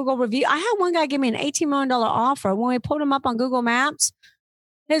do a Google review. I had one guy give me an $18 million offer. When we pulled him up on Google Maps,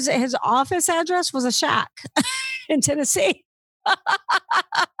 his office address was a shack in Tennessee.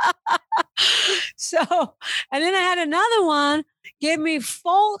 So, and then I had another one give me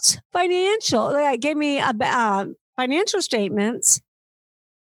false gave me financial statements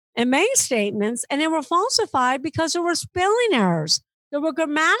and bank statements, and they were falsified because there were spelling errors. There were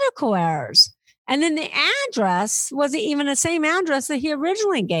grammatical errors. And then the address wasn't even the same address that he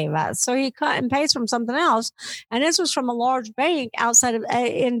originally gave us. So he cut and pasted from something else. And this was from a large bank outside of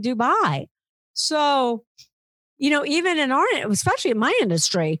in Dubai. So, even in especially in my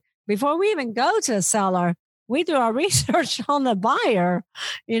industry, before we even go to a seller, we do our research on the buyer,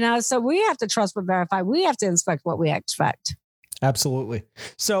 so we have to trust but verify. We have to inspect what we expect. Absolutely.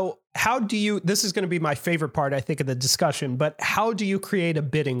 So this is going to be my favorite part, I think, of the discussion, but how do you create a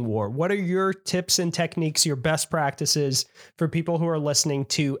bidding war? What are your tips and techniques, your best practices for people who are listening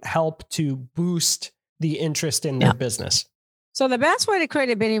to help to boost the interest in their business? So the best way to create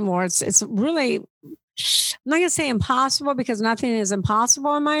a bidding war, it's really, I'm not going to say impossible, because nothing is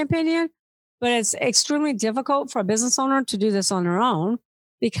impossible in my opinion, but it's extremely difficult for a business owner to do this on their own,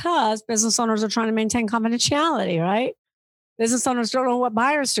 because business owners are trying to maintain confidentiality, right? Business owners don't know what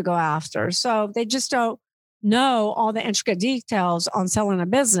buyers to go after. So they just don't know all the intricate details on selling a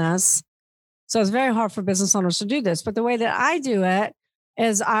business. So it's very hard for business owners to do this. But the way that I do it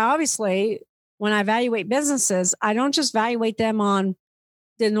is when I evaluate businesses, I don't just evaluate them on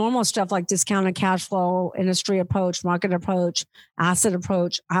the normal stuff like discounted cash flow, industry approach, market approach, asset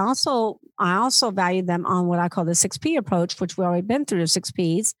approach. I also value them on what I call the 6P approach, which we've already been through the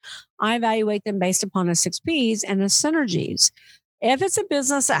 6Ps. I evaluate them based upon the 6Ps and the synergies. If it's a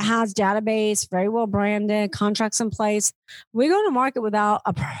business that has database, very well branded, contracts in place, we go to market without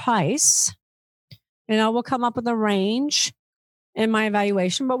a price. We'll come up with a range in my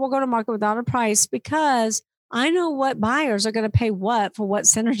evaluation, but we'll go to market without a price, because I know what buyers are going to pay what for what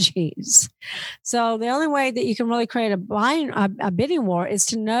synergies. So the only way that you can really create a bidding war is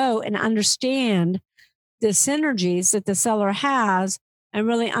to know and understand the synergies that the seller has, and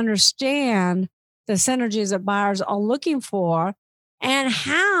really understand the synergies that buyers are looking for, and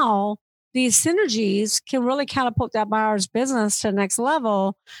how these synergies can really catapult that buyer's business to the next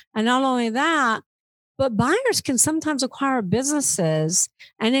level. And not only that, but buyers can sometimes acquire businesses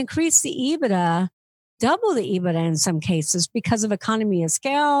and increase the EBITDA, double the EBITDA in some cases, because of economy of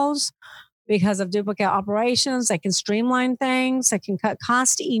scales, because of duplicate operations. They can streamline things. They can cut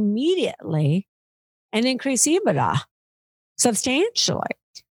costs immediately and increase EBITDA substantially.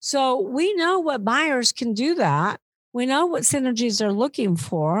 So we know what buyers can do that. We know what synergies they're looking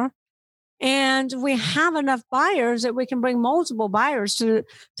for. And we have enough buyers that we can bring multiple buyers to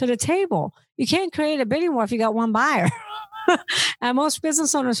the table. You can't create a bidding war if you got one buyer. And most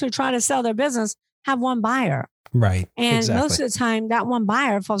business owners who try to sell their business have one buyer. Right. And exactly. most of the time, that one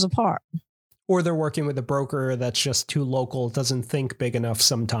buyer falls apart. Or they're working with a broker that's just too local, doesn't think big enough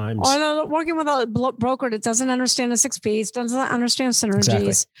sometimes. Or they're working with a broker that doesn't understand the 6Ps, doesn't understand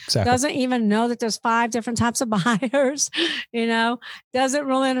synergies, exactly. Doesn't even know that there's 5 different types of buyers, doesn't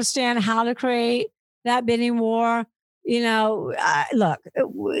really understand how to create that bidding war. Look,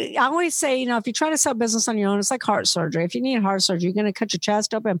 I always say, if you try to sell business on your own, it's like heart surgery. If you need heart surgery, you're going to cut your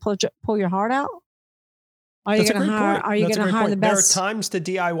chest open and pull your heart out. Are you going to hire the best? There are times to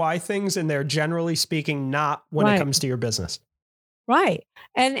DIY things, and they're generally speaking not when it comes to your business. Right.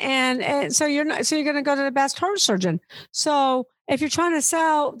 And so you're going to go to the best heart surgeon. So if you're trying to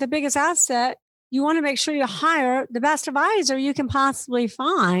sell the biggest asset, you want to make sure you hire the best advisor you can possibly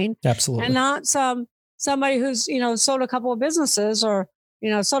find. Absolutely. And not somebody who's, sold a couple of businesses or,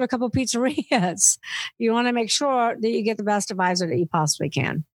 sold a couple of pizzerias. You want to make sure that you get the best advisor that you possibly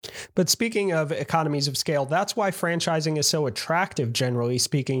can. But speaking of economies of scale, that's why franchising is so attractive, generally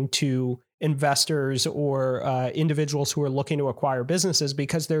speaking, to investors or individuals who are looking to acquire businesses,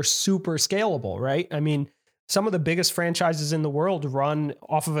 because they're super scalable, right? I mean, some of the biggest franchises in the world run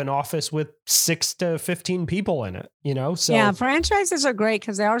off of an office with 6 to 15 people in it, So yeah, franchises are great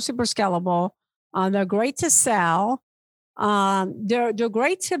because they are super scalable. They're great to sell. They're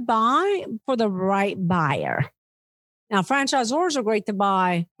great to buy for the right buyer. Now, franchisors are great to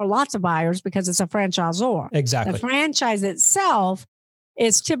buy for lots of buyers because it's a franchisor. Exactly. The franchise itself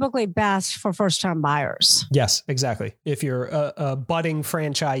is typically best for first-time buyers. Yes, exactly. If you're a budding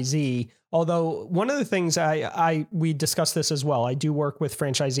franchisee, although one of the things we discussed this as well, I do work with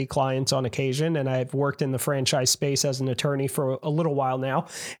franchisee clients on occasion, and I've worked in the franchise space as an attorney for a little while now.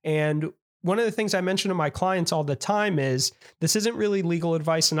 And one of the things I mention to my clients all the time is this isn't really legal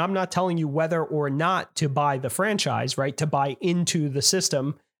advice, and I'm not telling you whether or not to buy the franchise, right? To buy into the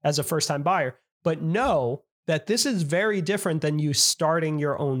system as a first-time buyer, but know that this is very different than you starting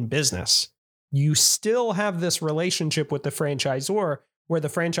your own business. You still have this relationship with the franchisor where the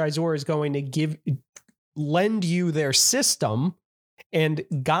franchisor is going to lend you their system and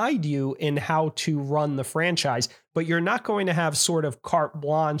guide you in how to run the franchise, but you're not going to have sort of carte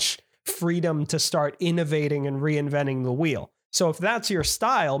blanche freedom to start innovating and reinventing the wheel. So if that's your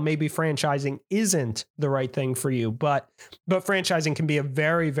style, maybe franchising isn't the right thing for you, but franchising can be a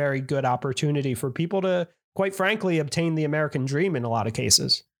very, very good opportunity for people to, quite frankly, obtain the American dream in a lot of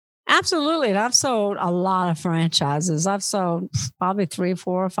cases. Absolutely. And I've sold a lot of franchises. I've sold probably 300,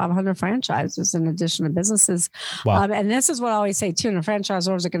 400, 500 franchises in addition to businesses. Wow. And this is what I always say too, and the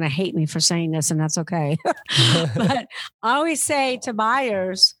franchisors are going to hate me for saying this, and that's okay. But I always say to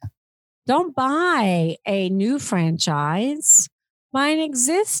buyers, don't buy a new franchise, buy an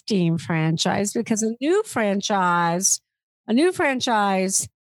existing franchise, because a new franchise, is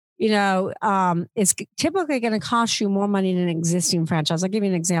typically going to cost you more money than an existing franchise. I'll give you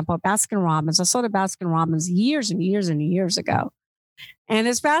an example. Baskin Robbins. I sold a Baskin Robbins years and years and years ago. And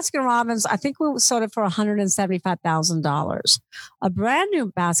this Baskin Robbins, I think we sold it for $175,000. A brand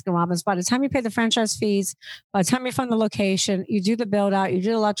new Baskin Robbins, by the time you pay the franchise fees, by the time you find the location, you do the build out, you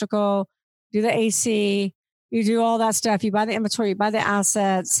do the electrical, do the AC, you do all that stuff. You buy the inventory, you buy the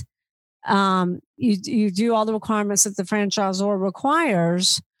assets, you do all the requirements that the franchisor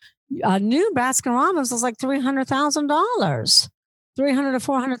requires. A new Baskin Robbins is like $300,000, $300,000 to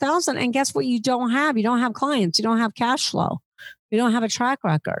 $400,000. And guess what? You don't have clients. You don't have cash flow. You don't have a track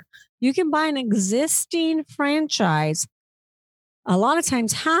record. You can buy an existing franchise a lot of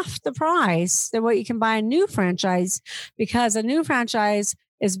times half the price than what you can buy a new franchise, because a new franchise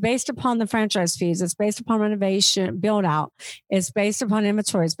is based upon the franchise fees. It's based upon renovation, build out. It's based upon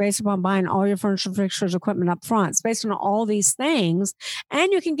inventory. It's based upon buying all your furniture, fixtures, equipment up front. It's based on all these things.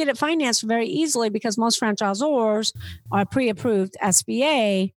 And you can get it financed very easily because most franchisors are pre-approved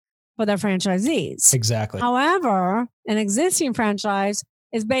SBA for their franchisees. Exactly. However, an existing franchise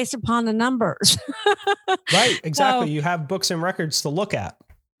is based upon the numbers. Right, exactly. So, you have books and records to look at.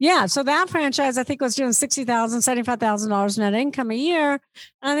 yeah. So that franchise, I think, was doing $60,000, $75,000 net income a year. And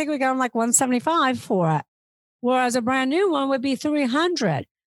I think we got them like $175 for it. Whereas a brand new one would be $300.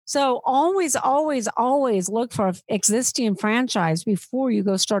 So always look for an existing franchise before you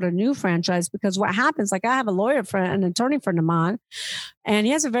go start a new franchise, because what happens, like I have a lawyer friend, an attorney friend of mine, and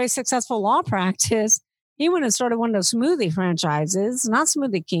he has a very successful law practice. He went and started one of those smoothie franchises, not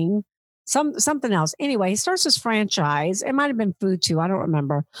Smoothie King, something else. Anyway, he starts his franchise. It might have been food too. I don't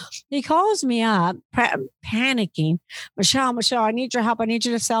remember. He calls me up, panicking. Michelle, I need your help. I need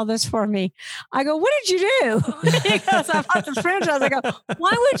you to sell this for me. I go, what did you do? He goes, I bought this franchise. I go,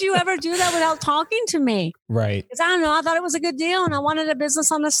 why would you ever do that without talking to me? Right. Because I don't know. I thought it was a good deal and I wanted a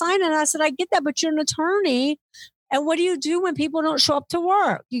business on the side. And I said, I get that, but you're an attorney. And what do you do when people don't show up to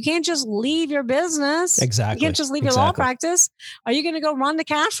work? You can't just leave your business. Exactly. You can't just leave your law practice. Are you going to go run the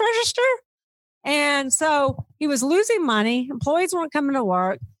cash register? And so he was losing money. Employees weren't coming to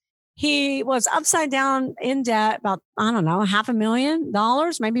work. He was upside down in debt, about, I don't know,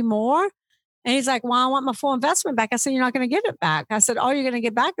 $500,000, maybe more. And he's like, well, I want my full investment back. I said, you're not going to get it back. I said, all you're going to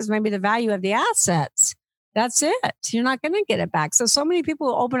get back is maybe the value of the assets. That's it. You're not going to get it back. So many people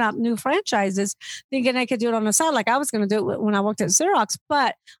open up new franchises thinking they could do it on the side. Like I was going to do it when I worked at Xerox,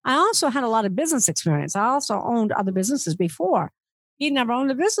 but I also had a lot of business experience. I also owned other businesses before. He'd never owned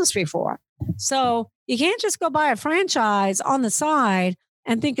a business before. So you can't just go buy a franchise on the side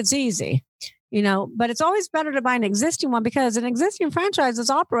and think it's easy, but it's always better to buy an existing one, because an existing franchise is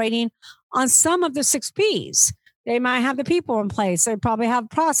operating on some of the 6 Ps. They might have the people in place. They probably have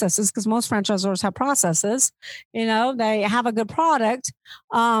processes, because most franchisors have processes. They have a good product.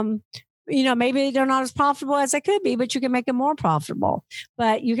 Maybe they're not as profitable as they could be, but you can make them more profitable.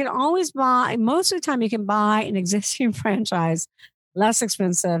 But you can always most of the time you can buy an existing franchise less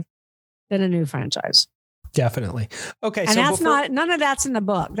expensive than a new franchise. Definitely. Okay. And that's none of that's in the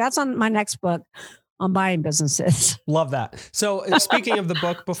book. That's on my next book on buying businesses. Love that. So speaking of the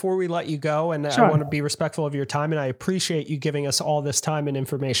book, before we let you go, and Sure. I want to be respectful of your time, and I appreciate you giving us all this time and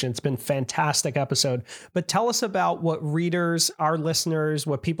information. It's been a fantastic episode. But tell us about what readers, our listeners,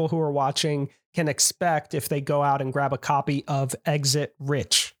 what people who are watching can expect if they go out and grab a copy of Exit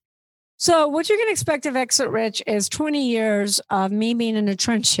Rich. So what you can expect of Exit Rich is 20 years of me being in the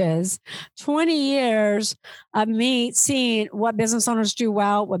trenches, 20 years of me seeing what business owners do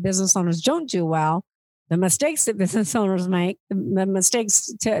well, what business owners don't do well, the mistakes that business owners make, the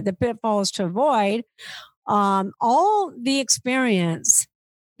mistakes, the pitfalls to avoid, all the experience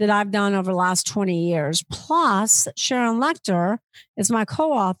that I've done over the last 20 years. Plus, Sharon Lechter is my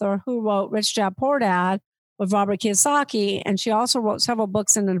co-author who wrote Rich Dad Poor Dad with Robert Kiyosaki, and she also wrote several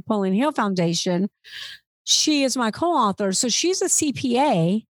books in the Napoleon Hill Foundation. She is my co-author. So she's a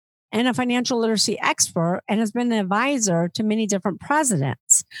CPA and a financial literacy expert and has been an advisor to many different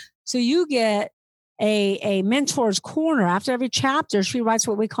presidents. So you get a mentor's corner. After every chapter, she writes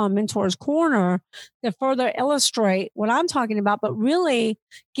what we call a mentor's corner to further illustrate what I'm talking about, but really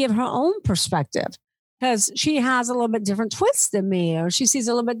give her own perspective, because she has a little bit different twist than me, or she sees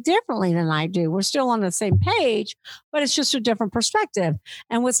a little bit differently than I do. We're still on the same page, but it's just a different perspective.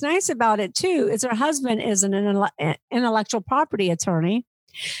 And what's nice about it too is her husband is an intellectual property attorney,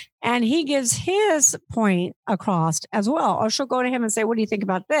 and he gives his point across as well. Or she'll go to him and say, what do you think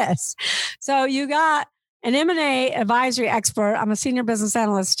about this? So you got an M&A advisory expert. I'm a senior business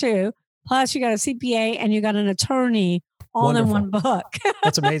analyst too. Plus you got a CPA and you got an attorney all Wonderful. In one book.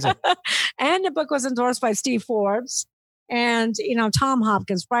 That's amazing. And the book was endorsed by Steve Forbes and, Tom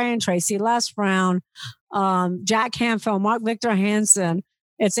Hopkins, Brian Tracy, Les Brown, Jack Canfield, Mark Victor Hansen.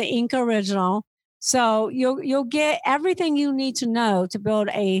 It's an Inc. original. So you'll get everything you need to know to build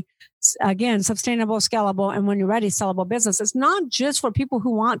again, sustainable, scalable, and when you're ready, sellable business. It's not just for people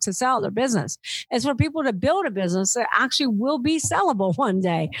who want to sell their business. It's for people to build a business that actually will be sellable one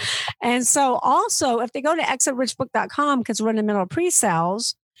day. And so also, if they go to exitrichbook.com, because we're in the middle of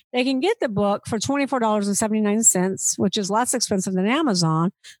pre-sales, they can get the book for $24.79, which is less expensive than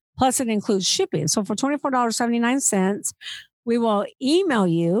Amazon. Plus it includes shipping. So for $24.79, we will email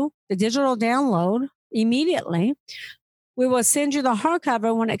you the digital download immediately. We will send you the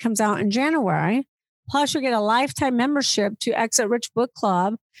hardcover when it comes out in January. Plus, you'll get a lifetime membership to Exit Rich Book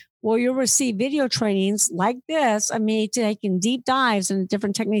Club, where you'll receive video trainings like this of me taking deep dives into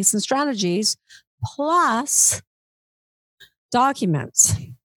different techniques and strategies, plus documents.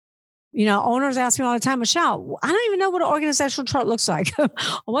 Owners ask me all the time, Michelle, I don't even know what an organizational chart looks like.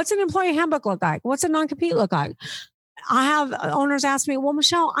 What's an employee handbook look like? What's a non-compete look like? I have owners ask me, well,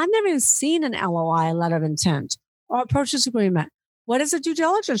 Michelle, I've never even seen an LOI, letter of intent, or a purchase agreement. What does a due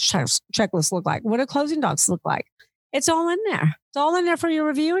diligence checklist look like? What do closing docs look like? It's all in there. It's all in there for your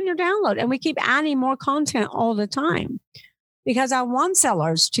review and your download. And we keep adding more content all the time because I want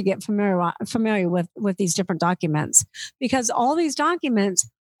sellers to get familiar with these different documents, because all these documents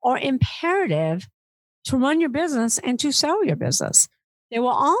are imperative to run your business and to sell your business. They will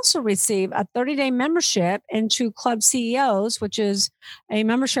also receive a 30-day membership into Club CEOs, which is a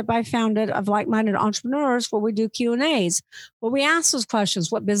membership I founded of like-minded entrepreneurs where we do Q&As, where we ask those questions.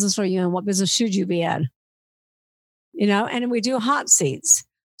 What business are you in? What business should you be in? And we do hot seats.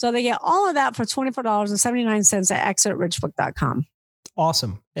 So they get all of that for $24.79 at exitrichbook.com.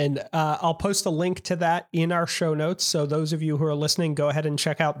 Awesome. And I'll post a link to that in our show notes. So those of you who are listening, go ahead and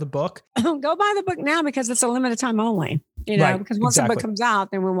check out the book. Go buy the book now because it's a limited time only, right, because once the book comes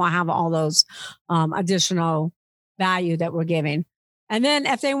out, then we won't have all those additional value that we're giving. And then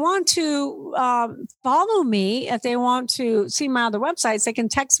if they want to follow me, if they want to see my other websites, they can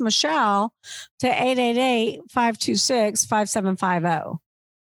text Michelle to 888-526-5750.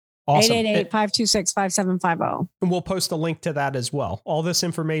 Awesome. 888-526-5750. And we'll post a link to that as well. All this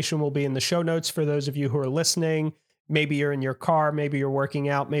information will be in the show notes for those of you who are listening. Maybe you're in your car, maybe you're working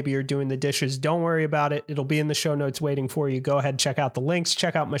out, maybe you're doing the dishes. Don't worry about it. It'll be in the show notes waiting for you. Go ahead, check out the links,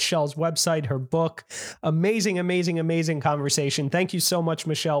 check out Michelle's website, her book. Amazing, amazing, amazing conversation. Thank you so much,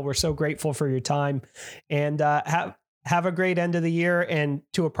 Michelle. We're so grateful for your time, and have a great end of the year and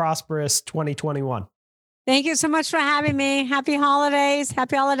to a prosperous 2021. Thank you so much for having me. Happy holidays.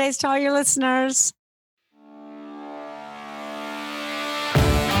 Happy holidays to all your listeners.